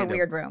kind of a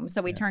weird room.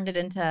 So we turned it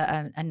into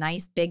a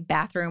nice big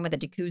bathroom with a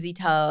jacuzzi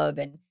tub.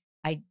 And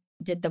I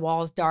did the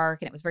walls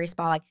dark and it was very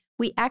spa-like.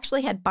 We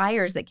actually had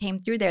buyers that came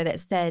through there that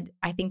said,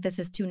 I think this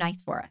is too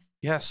nice for us.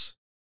 Yes.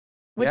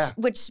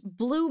 Which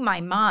blew my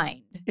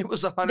mind. It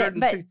was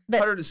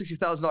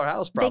 $160,000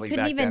 house probably. They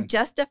couldn't even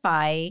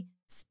justify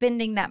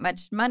spending that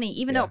much money,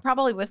 even though it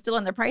probably was still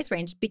in the price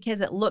range,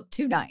 because it looked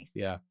too nice.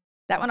 Yeah.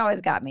 That one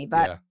always got me.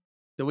 But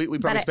so we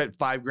probably spent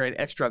 $5,000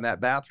 extra on that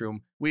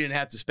bathroom. We didn't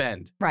have to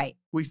spend. Right.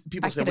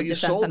 People said, well, you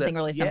sold it.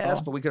 Really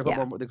yes, but we could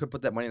have they could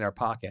put that money in our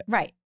pocket.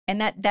 Right. And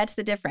that's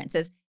the difference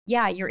is,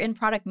 your end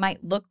product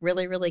might look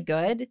really, really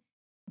good,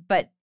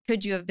 but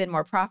could you have been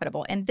more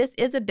profitable? And this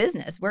is a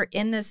business. We're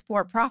in this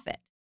for profit.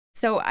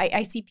 So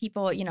I see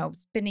people,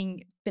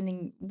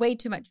 spending way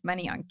too much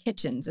money on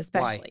kitchens,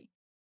 especially.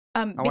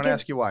 Why? I want to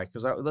ask you why,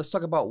 because let's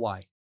talk about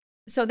why.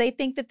 So they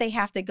think that they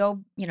have to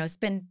go,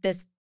 spend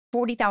this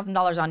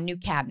 $40,000 on new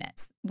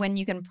cabinets when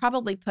you can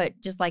probably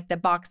put just like the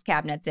box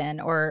cabinets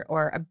in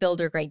or a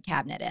builder grade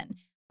cabinet in.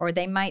 Or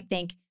they might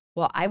think,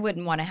 well, I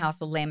wouldn't want a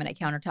house with laminate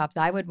countertops.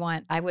 I would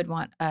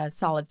want a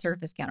solid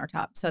surface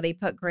countertop. So they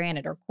put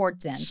granite or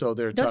quartz in. So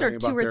those are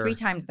 2 or 3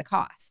 times the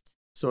cost.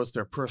 So it's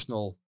their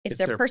personal. It's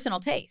their personal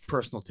taste.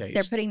 Personal taste.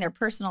 They're putting their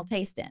personal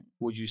taste in.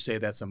 Would you say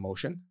that's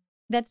emotion?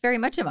 That's very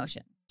much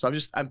emotion. So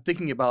I'm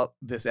thinking about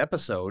this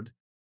episode.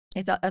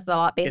 It's a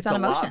lot based on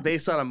emotion. It's a lot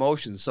based on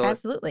emotions. So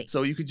absolutely.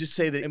 So you could just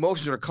say that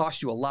emotions are going to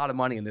cost you a lot of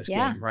money in this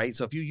game, right?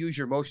 So if you use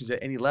your emotions at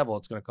any level,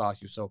 it's going to cost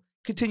you. So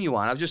continue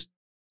on. I was just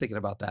thinking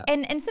about that.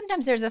 And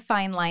sometimes there's a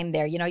fine line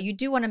there. You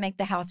do want to make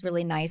the house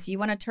really nice. You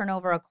want to turn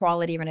over a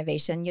quality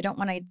renovation. You don't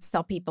want to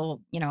sell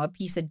people, a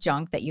piece of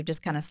junk that you've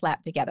just kind of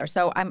slapped together.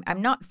 So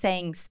I'm not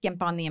saying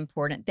skimp on the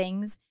important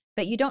things,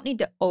 but you don't need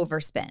to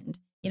overspend.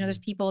 There's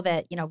people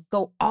that,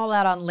 go all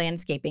out on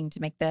landscaping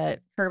to make the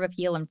curb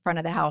appeal in front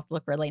of the house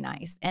look really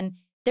nice. And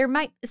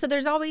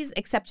there's always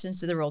exceptions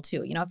to the rule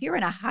too. If you're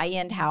in a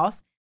high-end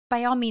house,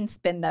 by all means,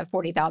 spend the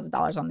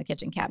 $40,000 on the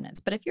kitchen cabinets.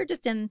 But if you're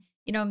just in,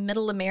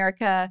 middle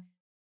America,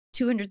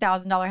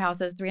 $200,000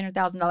 houses,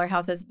 $300,000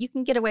 houses, you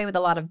can get away with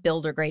a lot of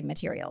builder grade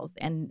materials.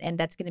 And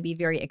that's going to be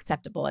very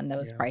acceptable in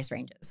those price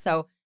ranges.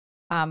 So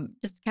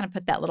just to kind of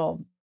put that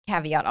little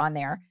caveat on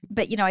there.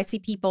 But, I see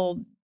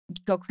people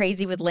go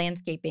crazy with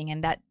landscaping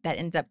and that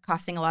ends up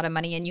costing a lot of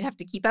money and you have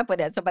to keep up with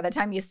it. So by the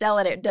time you sell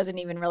it, it doesn't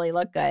even really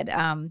look good.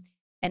 And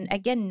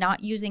again,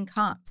 not using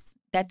comps.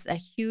 That's a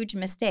huge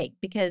mistake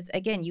because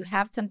again, you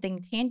have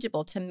something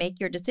tangible to make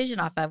your decision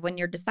off of when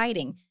you're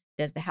deciding,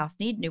 does the house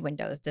need new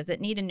windows? Does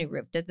it need a new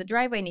roof? Does the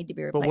driveway need to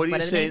be replaced? But what do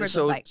you say?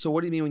 So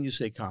what do you mean when you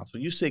say comps?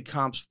 When you say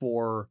comps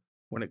for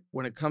when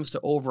it comes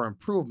to over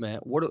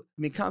improvement,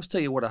 comps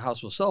tell you what a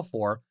house will sell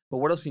for, but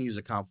what else can you use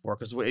a comp for?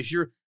 Because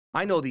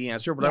I know the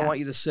answer, but I want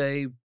you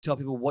to tell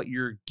people what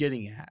you're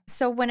getting at.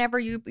 So whenever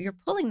you're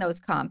pulling those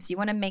comps, you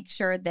want to make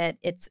sure that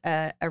it's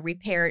a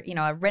repaired,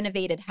 a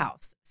renovated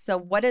house. So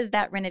what does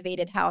that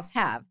renovated house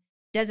have?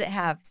 Does it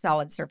have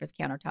solid surface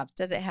countertops?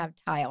 Does it have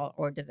tile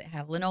or does it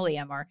have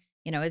linoleum or,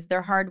 is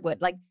there hardwood?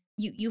 Like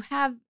you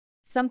have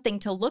something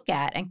to look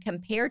at and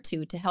compare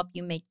to help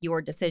you make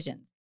your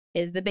decisions.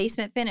 Is the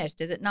basement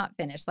finished? Is it not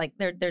finished? Like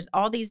there's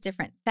all these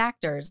different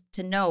factors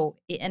to know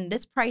in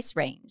this price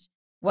range.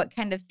 What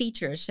kind of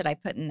features should I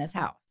put in this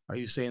house? Are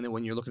you saying that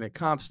when you're looking at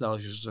comps now,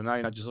 so now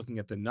you're not just looking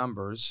at the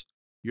numbers,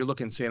 you're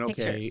saying, okay,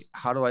 pictures.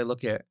 How do I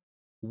look at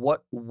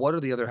what are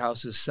the other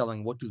houses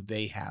selling? What do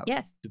they have?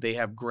 Yes. Do they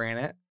have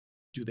granite?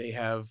 Do they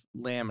have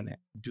laminate?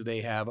 Do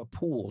they have a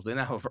pool?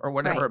 Or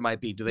whatever it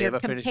might be. Do they have a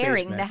finished basement?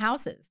 Comparing the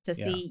houses to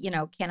see,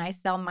 can I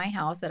sell my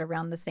house at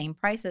around the same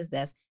price as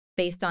this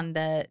based on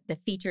the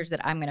features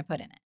that I'm going to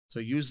put in it? So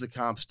use the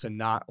comps to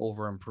not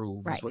over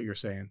improve is what you're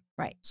saying.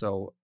 Right.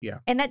 So, yeah.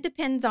 And that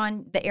depends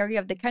on the area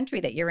of the country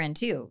that you're in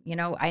too.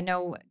 I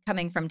know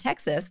coming from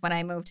Texas, when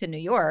I moved to New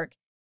York,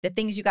 the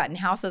things you got in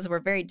houses were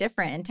very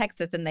different in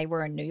Texas than they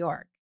were in New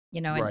York,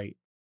 and right.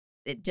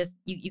 It just,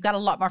 you got a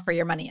lot more for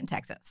your money in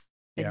Texas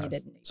than you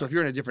did in New York. So if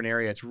you're in a different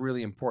area, it's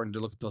really important to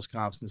look at those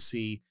comps and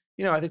see,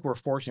 I think we're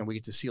fortunate we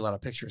get to see a lot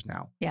of pictures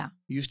now. Yeah.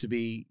 It used to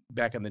be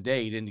back in the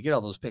day, you didn't get all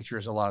those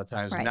pictures a lot of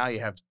times. Right. Now you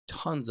have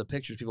tons of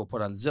pictures people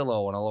put on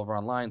Zillow and all over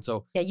online.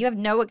 So yeah, you have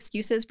no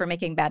excuses for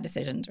making bad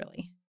decisions,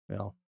 really.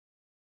 Well,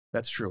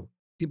 that's true.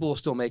 People will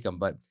still make them,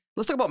 but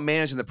let's talk about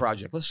managing the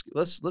project.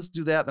 Let's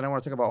do that. Then I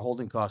want to talk about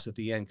holding costs at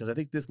the end, because I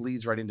think this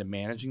leads right into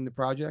managing the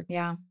project.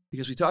 Yeah.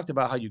 Because we talked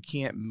about how you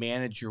can't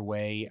manage your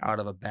way out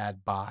of a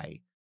bad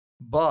buy,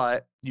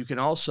 but you can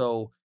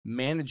also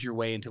manage your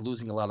way into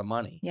losing a lot of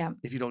money. Yeah.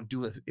 If you don't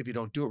do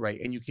it right,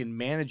 and you can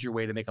manage your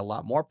way to make a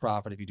lot more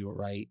profit if you do it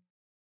right.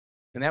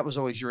 And that was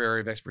always your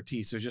area of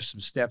expertise. There's just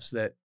some steps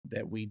that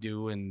we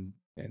do and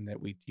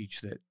that we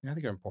teach that I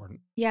think are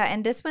important. Yeah,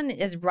 and this one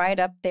is right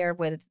up there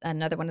with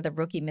another one of the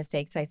rookie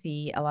mistakes I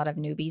see a lot of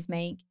newbies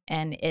make,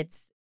 and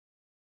it's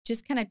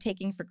just kind of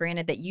taking for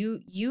granted that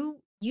you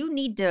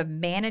need to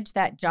manage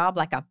that job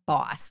like a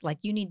boss. Like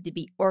you need to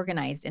be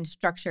organized and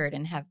structured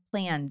and have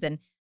plans. And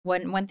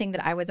one thing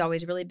that I was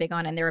always really big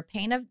on, and they're a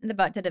pain in the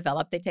butt to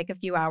develop. They take a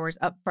few hours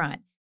up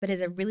front, but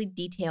is a really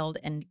detailed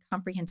and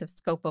comprehensive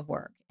scope of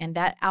work. And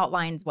that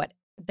outlines what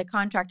the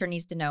contractor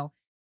needs to know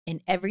in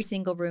every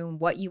single room,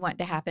 what you want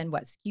to happen,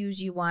 what SKUs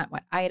you want,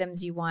 what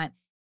items you want,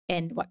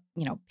 and what,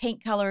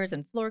 paint colors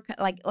and floor,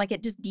 like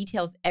it just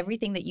details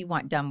everything that you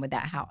want done with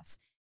that house.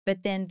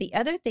 But then the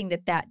other thing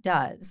that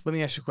does. Let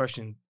me ask you a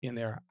question in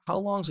there. How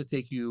long does it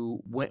take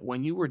you,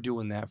 when you were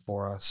doing that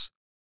for us,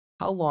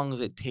 how long does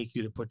it take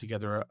you to put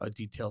together a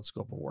detailed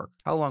scope of work?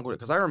 How long would it,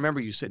 because I remember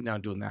you sitting down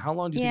doing that. How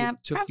long do you think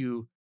it took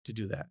you to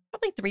do that?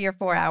 Probably 3 or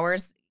 4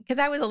 hours, because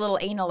I was a little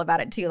anal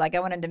about it too. Like I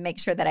wanted to make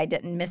sure that I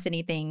didn't miss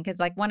anything. Because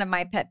like one of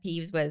my pet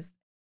peeves was,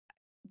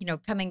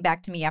 coming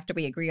back to me after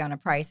we agree on a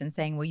price and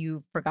saying, well,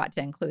 you forgot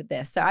to include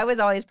this. So I was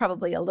always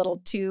probably a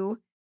little too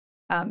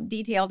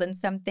detailed in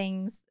some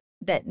things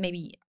that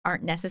maybe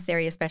aren't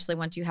necessary, especially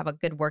once you have a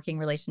good working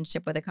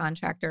relationship with a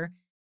contractor.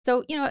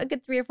 So, a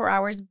good 3 or 4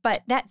 hours,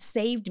 but that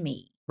saved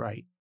me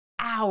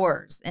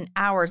hours and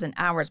hours and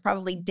hours,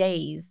 probably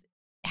days.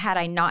 Had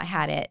I not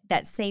had it,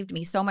 that saved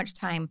me so much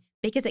time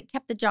because it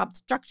kept the job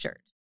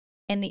structured.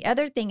 And the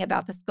other thing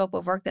about the scope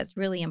of work that's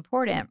really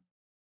important,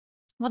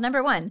 well,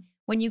 number one,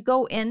 when you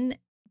go in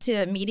to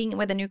a meeting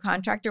with a new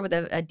contractor with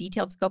a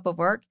detailed scope of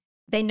work,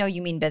 they know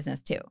you mean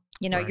business too.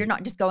 You're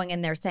not just going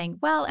in there saying,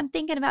 well, I'm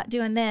thinking about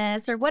doing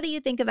this, or what do you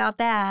think about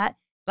that?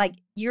 Like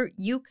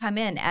you come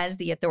in as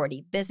the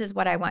authority. This is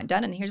what I want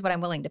done, and here's what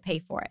I'm willing to pay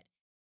for it.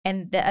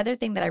 And the other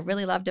thing that I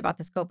really loved about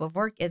the scope of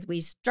work is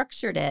we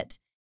structured it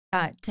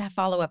to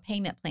follow a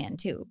payment plan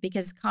too,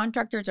 because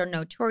contractors are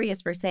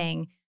notorious for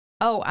saying,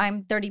 oh,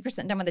 I'm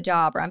 30% done with the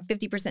job, or I'm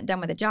 50% done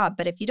with the job.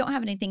 But if you don't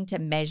have anything to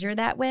measure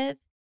that with,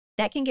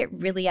 that can get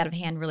really out of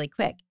hand really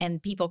quick,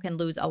 and people can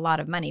lose a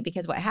lot of money,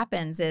 because what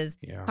happens is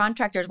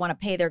contractors want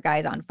to pay their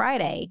guys on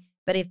Friday,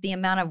 but if the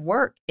amount of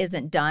work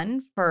isn't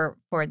done for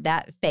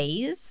that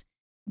phase,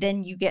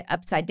 then you get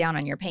upside down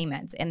on your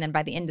payments. And then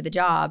by the end of the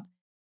job,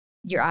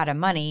 you're out of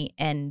money,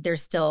 and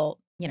there's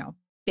still,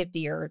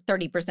 50 or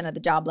 30% of the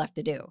job left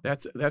to do.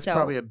 That's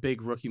probably a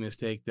big rookie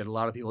mistake that a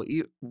lot of people,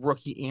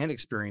 rookie and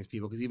experienced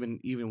people, because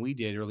even we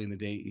did early in the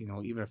day,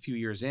 even a few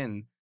years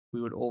in, we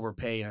would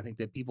overpay. And I think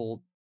that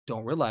people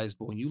don't realize,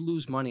 but when you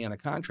lose money on a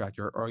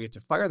contractor, or you have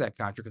to fire that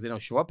contractor because they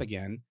don't show up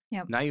again,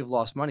 now you've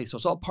lost money. So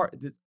it's all part,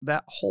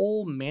 that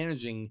whole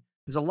managing,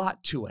 there's a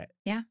lot to it.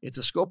 Yeah. It's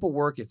a scope of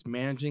work. It's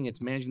managing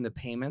the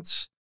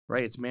payments,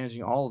 right? It's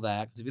managing all of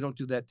that. Because if you don't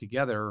do that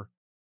together,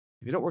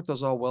 if you don't work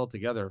those all well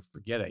together,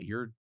 forget it.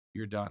 You're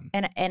done.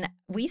 And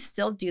we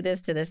still do this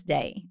to this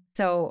day.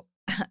 So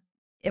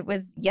it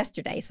was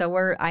yesterday. So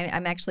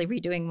I'm actually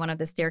redoing one of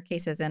the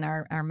staircases in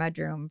our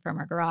mudroom from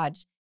our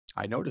garage.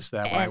 I noticed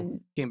that when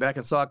I came back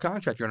and saw a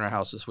contractor in our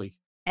house this week.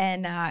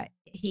 And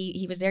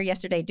he was there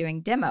yesterday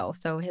doing demo.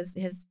 So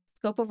his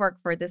scope of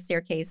work for this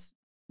staircase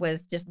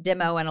was just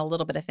demo and a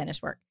little bit of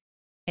finish work.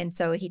 And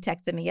so he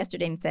texted me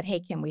yesterday and said,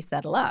 hey, can we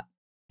settle up?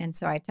 And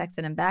so I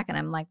texted him back, and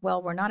I'm like,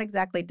 well, we're not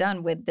exactly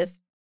done with this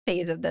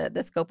phase of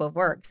the scope of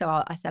work. So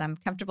I said, I'm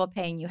comfortable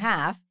paying you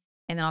half,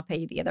 and then I'll pay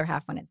you the other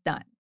half when it's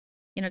done.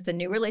 It's a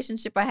new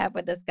relationship I have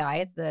with this guy.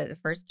 It's the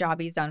first job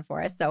he's done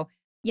for us. So,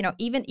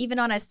 even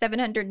on a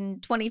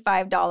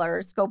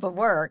 $725 scope of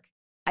work,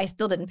 I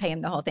still didn't pay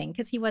him the whole thing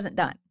because he wasn't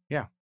done.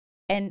 Yeah.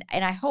 And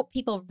I hope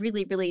people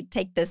really, really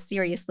take this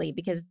seriously,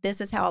 because this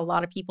is how a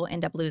lot of people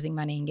end up losing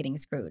money and getting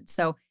screwed.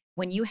 So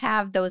when you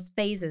have those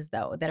phases,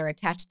 though, that are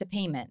attached to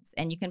payments,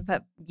 and you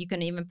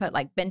can even put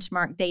like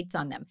benchmark dates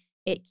on them,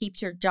 it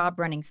keeps your job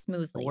running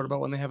smoothly. But what about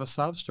when they have a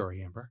sob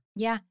story, Amber?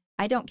 Yeah,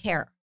 I don't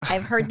care.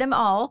 I've heard them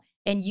all,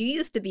 and you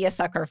used to be a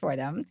sucker for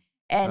them.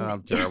 And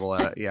I'm terrible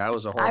at it. Yeah, I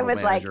was a horrible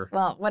manager. I was like,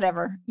 well,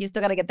 whatever. You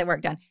still got to get the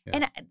work done. Yeah.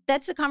 And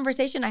that's the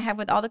conversation I have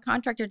with all the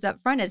contractors up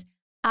front is,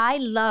 I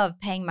love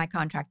paying my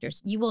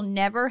contractors. You will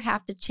never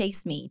have to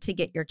chase me to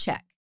get your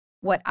check.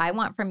 What I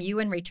want from you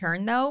in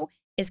return, though,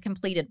 is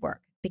completed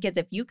work. Because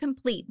if you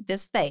complete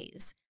this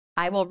phase,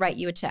 I will write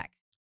you a check.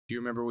 Do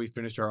you remember we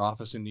finished our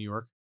office in New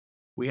York?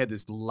 We had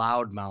this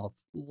loudmouth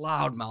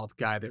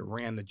guy that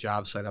ran the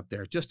job site up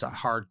there. Just a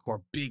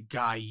hardcore big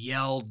guy,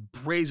 yelled,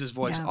 raised his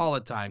voice all the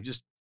time.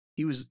 Just,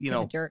 he was, He's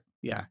a jerk.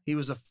 Yeah, he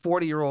was a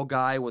 40-year-old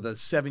guy with a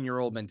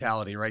 7-year-old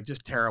mentality, right?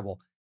 Just terrible.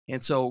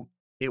 And so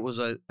it was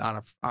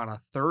on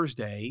a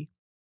Thursday.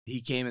 He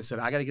came and said,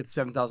 I got to get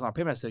the $7,000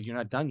 payment. I said, you're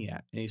not done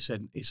yet. And he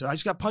said, I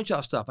just got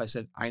punch-out stuff. I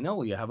said, I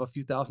know, you have a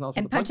few $1,000s.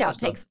 And punch-out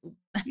takes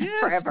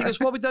forever. He goes,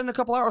 well, we done in a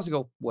couple hours. I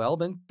go, well,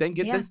 then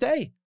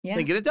stay. Yeah.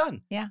 Then get it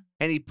done. Yeah.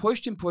 And he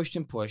pushed and pushed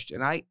and pushed.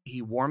 And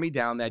he wore me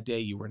down that day.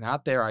 You were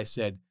not there. I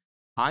said,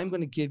 I'm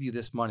going to give you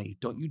this money.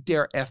 Don't you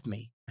dare F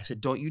me. I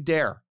said, don't you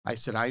dare. I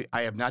said,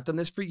 I have not done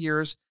this for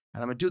years,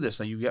 and I'm going to do this.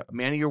 Now, you get a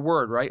man of your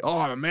word, right? Oh,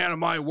 I'm a man of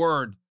my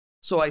word.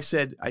 So I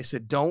said,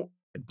 don't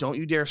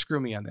you dare screw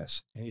me on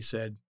this. And he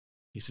said,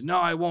 no,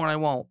 I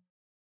won't.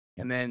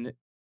 And then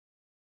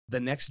the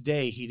next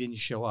day, he didn't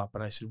show up.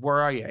 And I said, where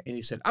are you? And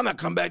he said, I'm not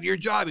coming back to your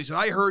job. He said,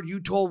 I heard you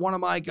told one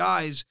of my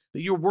guys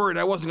that you were worried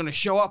I wasn't going to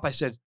show up. I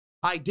said,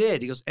 I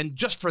did. He goes, and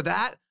just for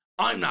that,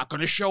 I'm not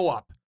going to show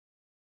up.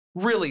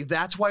 Really,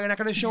 that's why you're not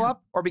going to show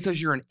up? Or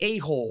because you're an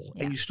a-hole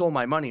and you stole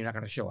my money, you're not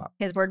going to show up?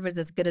 His word was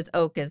as good as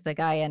oak as the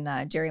guy in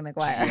Jerry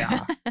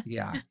Maguire.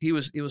 Yeah. He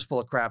was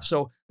full of crap.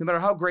 So no matter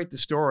how great the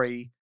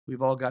story,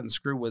 we've all gotten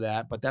screwed with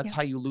that. But that's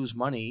how you lose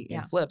money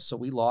in flips. So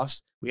we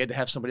lost. We had to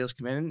have somebody else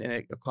come in, and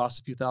it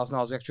cost a few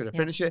 $1,000s extra to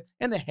finish it,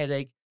 and the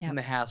headache and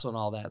the hassle and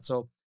all that.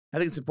 So I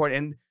think it's important.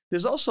 And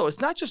there's also, it's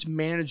not just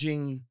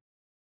managing.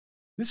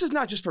 This is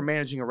not just for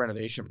managing a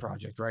renovation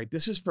project, right?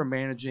 This is for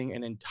managing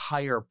an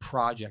entire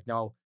project.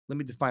 Now, let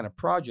me define a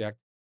project.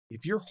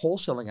 If you're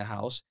wholesaling a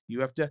house,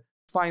 you have to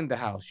find the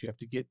house. You have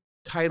to get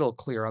title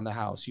clear on the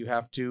house. You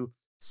have to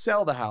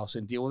sell the house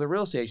and deal with a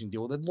real estate agent,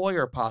 deal with a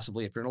lawyer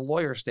possibly if you're in a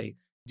lawyer state,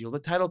 deal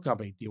with the title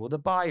company, deal with the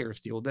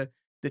buyers, deal with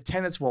the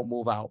tenants won't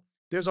move out.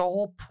 There's a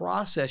whole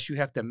process you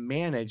have to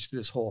manage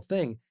this whole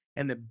thing.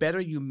 And the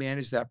better you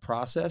manage that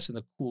process and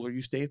the cooler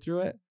you stay through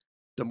it,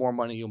 the more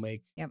money you'll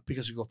make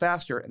because you go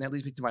faster. And that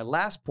leads me to my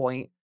last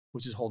point,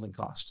 which is holding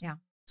costs. Yeah.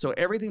 So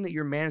everything that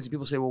you're managing,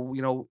 people say,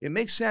 well, it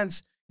makes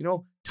sense.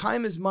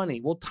 Time is money.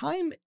 Well,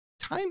 time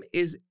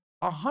is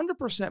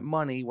 100%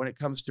 money when it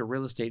comes to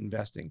real estate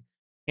investing.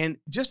 And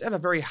just at a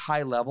very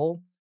high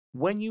level,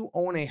 when you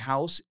own a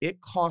house,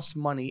 it costs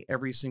money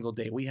every single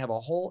day. We have a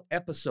whole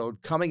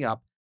episode coming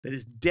up that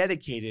is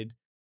dedicated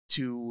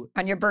to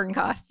on your burn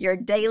cost, your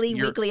daily,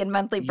 weekly, and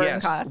monthly burn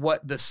cost.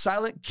 What the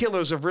silent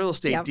killers of real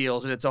estate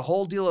deals. And it's a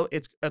whole deal.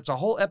 It's a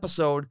whole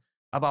episode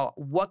about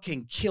what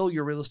can kill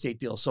your real estate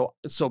deal. So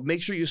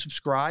make sure you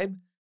subscribe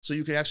so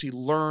you can actually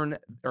learn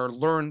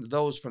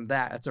those from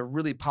that. It's a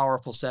really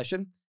powerful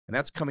session, and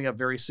that's coming up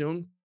very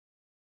soon.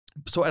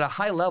 So at a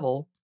high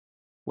level,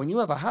 when you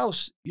have a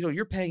house,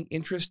 you're paying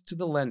interest to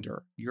the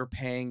lender, you're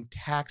paying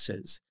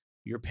taxes,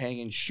 you're paying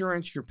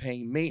insurance, you're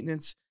paying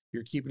maintenance,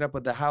 you're keeping up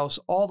with the house,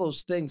 all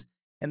those things,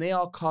 and they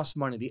all cost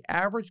money. The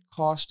average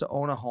cost to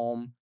own a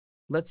home,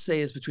 let's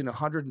say, is between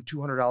 $100 and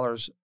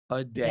 $200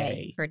 a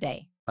day. Per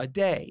day. A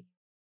day.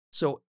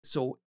 So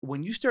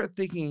when you start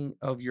thinking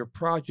of your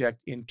project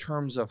in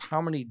terms of how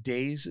many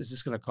days is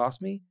this going to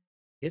cost me,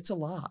 it's a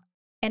lot.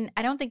 And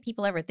I don't think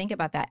people ever think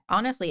about that.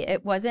 Honestly,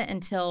 it wasn't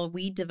until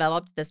we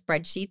developed the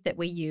spreadsheet that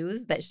we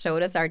use that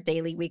showed us our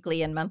daily,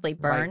 weekly, and monthly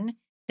burn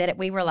that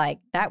we were like,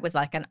 that was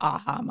like an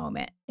aha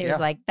moment. It was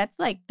like, that's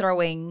like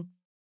throwing,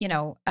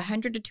 $100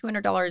 to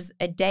 $200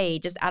 a day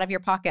just out of your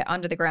pocket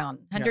onto the ground.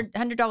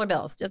 $100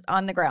 bills just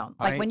on the ground.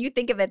 Like when you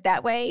think of it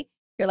that way,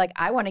 you're like,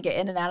 I want to get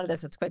in and out of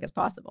this as quick as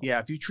possible. Yeah,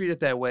 if you treat it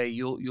that way,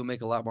 you'll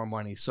make a lot more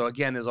money. So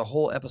again, there's a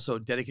whole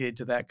episode dedicated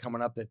to that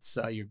coming up. That's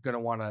you're gonna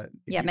want to.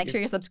 Make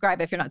sure you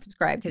subscribe if you're not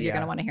subscribed because you're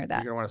gonna want to hear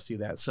that. You're gonna want to see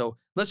that. So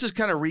let's just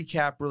kind of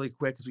recap really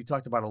quick because we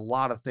talked about a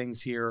lot of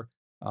things here.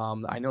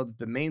 I know that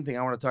the main thing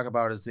I want to talk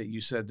about is that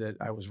you said that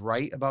I was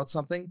right about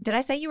something. Did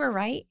I say you were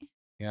right?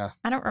 Yeah.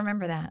 I don't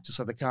remember that. Just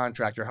like the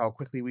contractor, how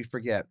quickly we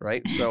forget,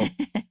 right?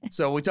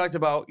 So we talked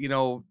about,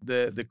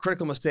 the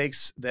critical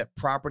mistakes that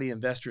property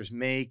investors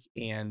make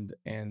and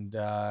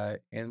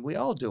we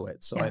all do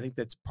it. So I think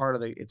that's part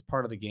of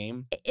the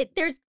game.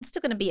 There's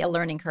still going to be a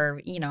learning curve,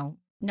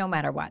 no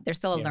matter what. There's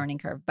still a learning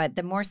curve, but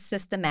the more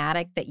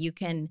systematic that you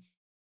can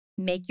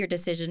make your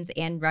decisions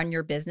and run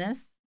your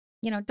business,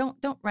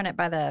 don't run it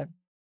by the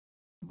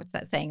what's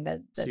that saying?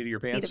 The seat of your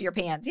pants. Seat of your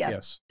pants.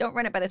 Yes. Don't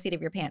run it by the seat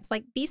of your pants.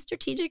 Like, be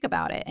strategic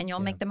about it, and you'll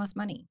make the most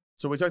money.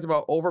 So we talked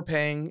about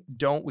overpaying.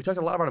 We talked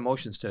a lot about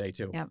emotions today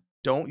too. Yep.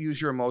 Don't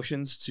use your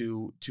emotions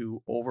to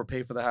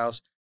overpay for the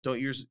house. Don't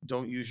use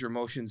your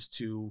emotions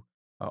to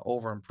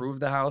over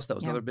improve the house. That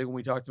was another big one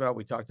we talked about.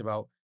 We talked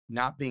about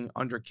not being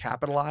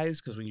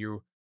undercapitalized because when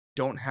you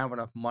don't have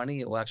enough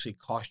money, it will actually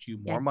cost you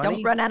more money.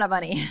 Don't run out of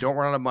money. Don't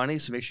run out of money.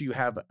 So make sure you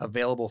have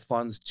available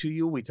funds to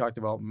you. We talked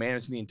about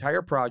managing the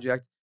entire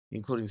project,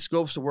 including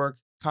scopes of work,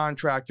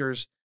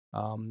 contractors,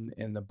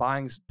 and the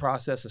buying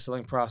process, the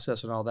selling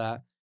process, and all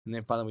that. And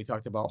then finally, we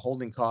talked about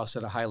holding costs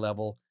at a high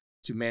level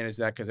to manage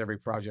that because every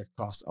project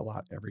costs a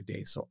lot every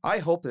day. So I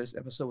hope this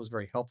episode was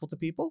very helpful to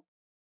people,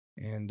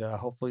 and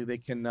hopefully they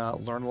can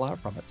learn a lot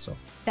from it. So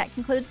that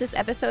concludes this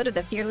episode of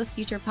the Fearless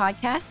Future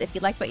Podcast. If you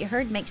liked what you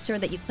heard, make sure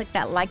that you click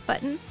that like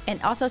button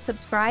and also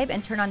subscribe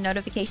and turn on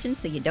notifications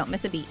so you don't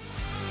miss a beat.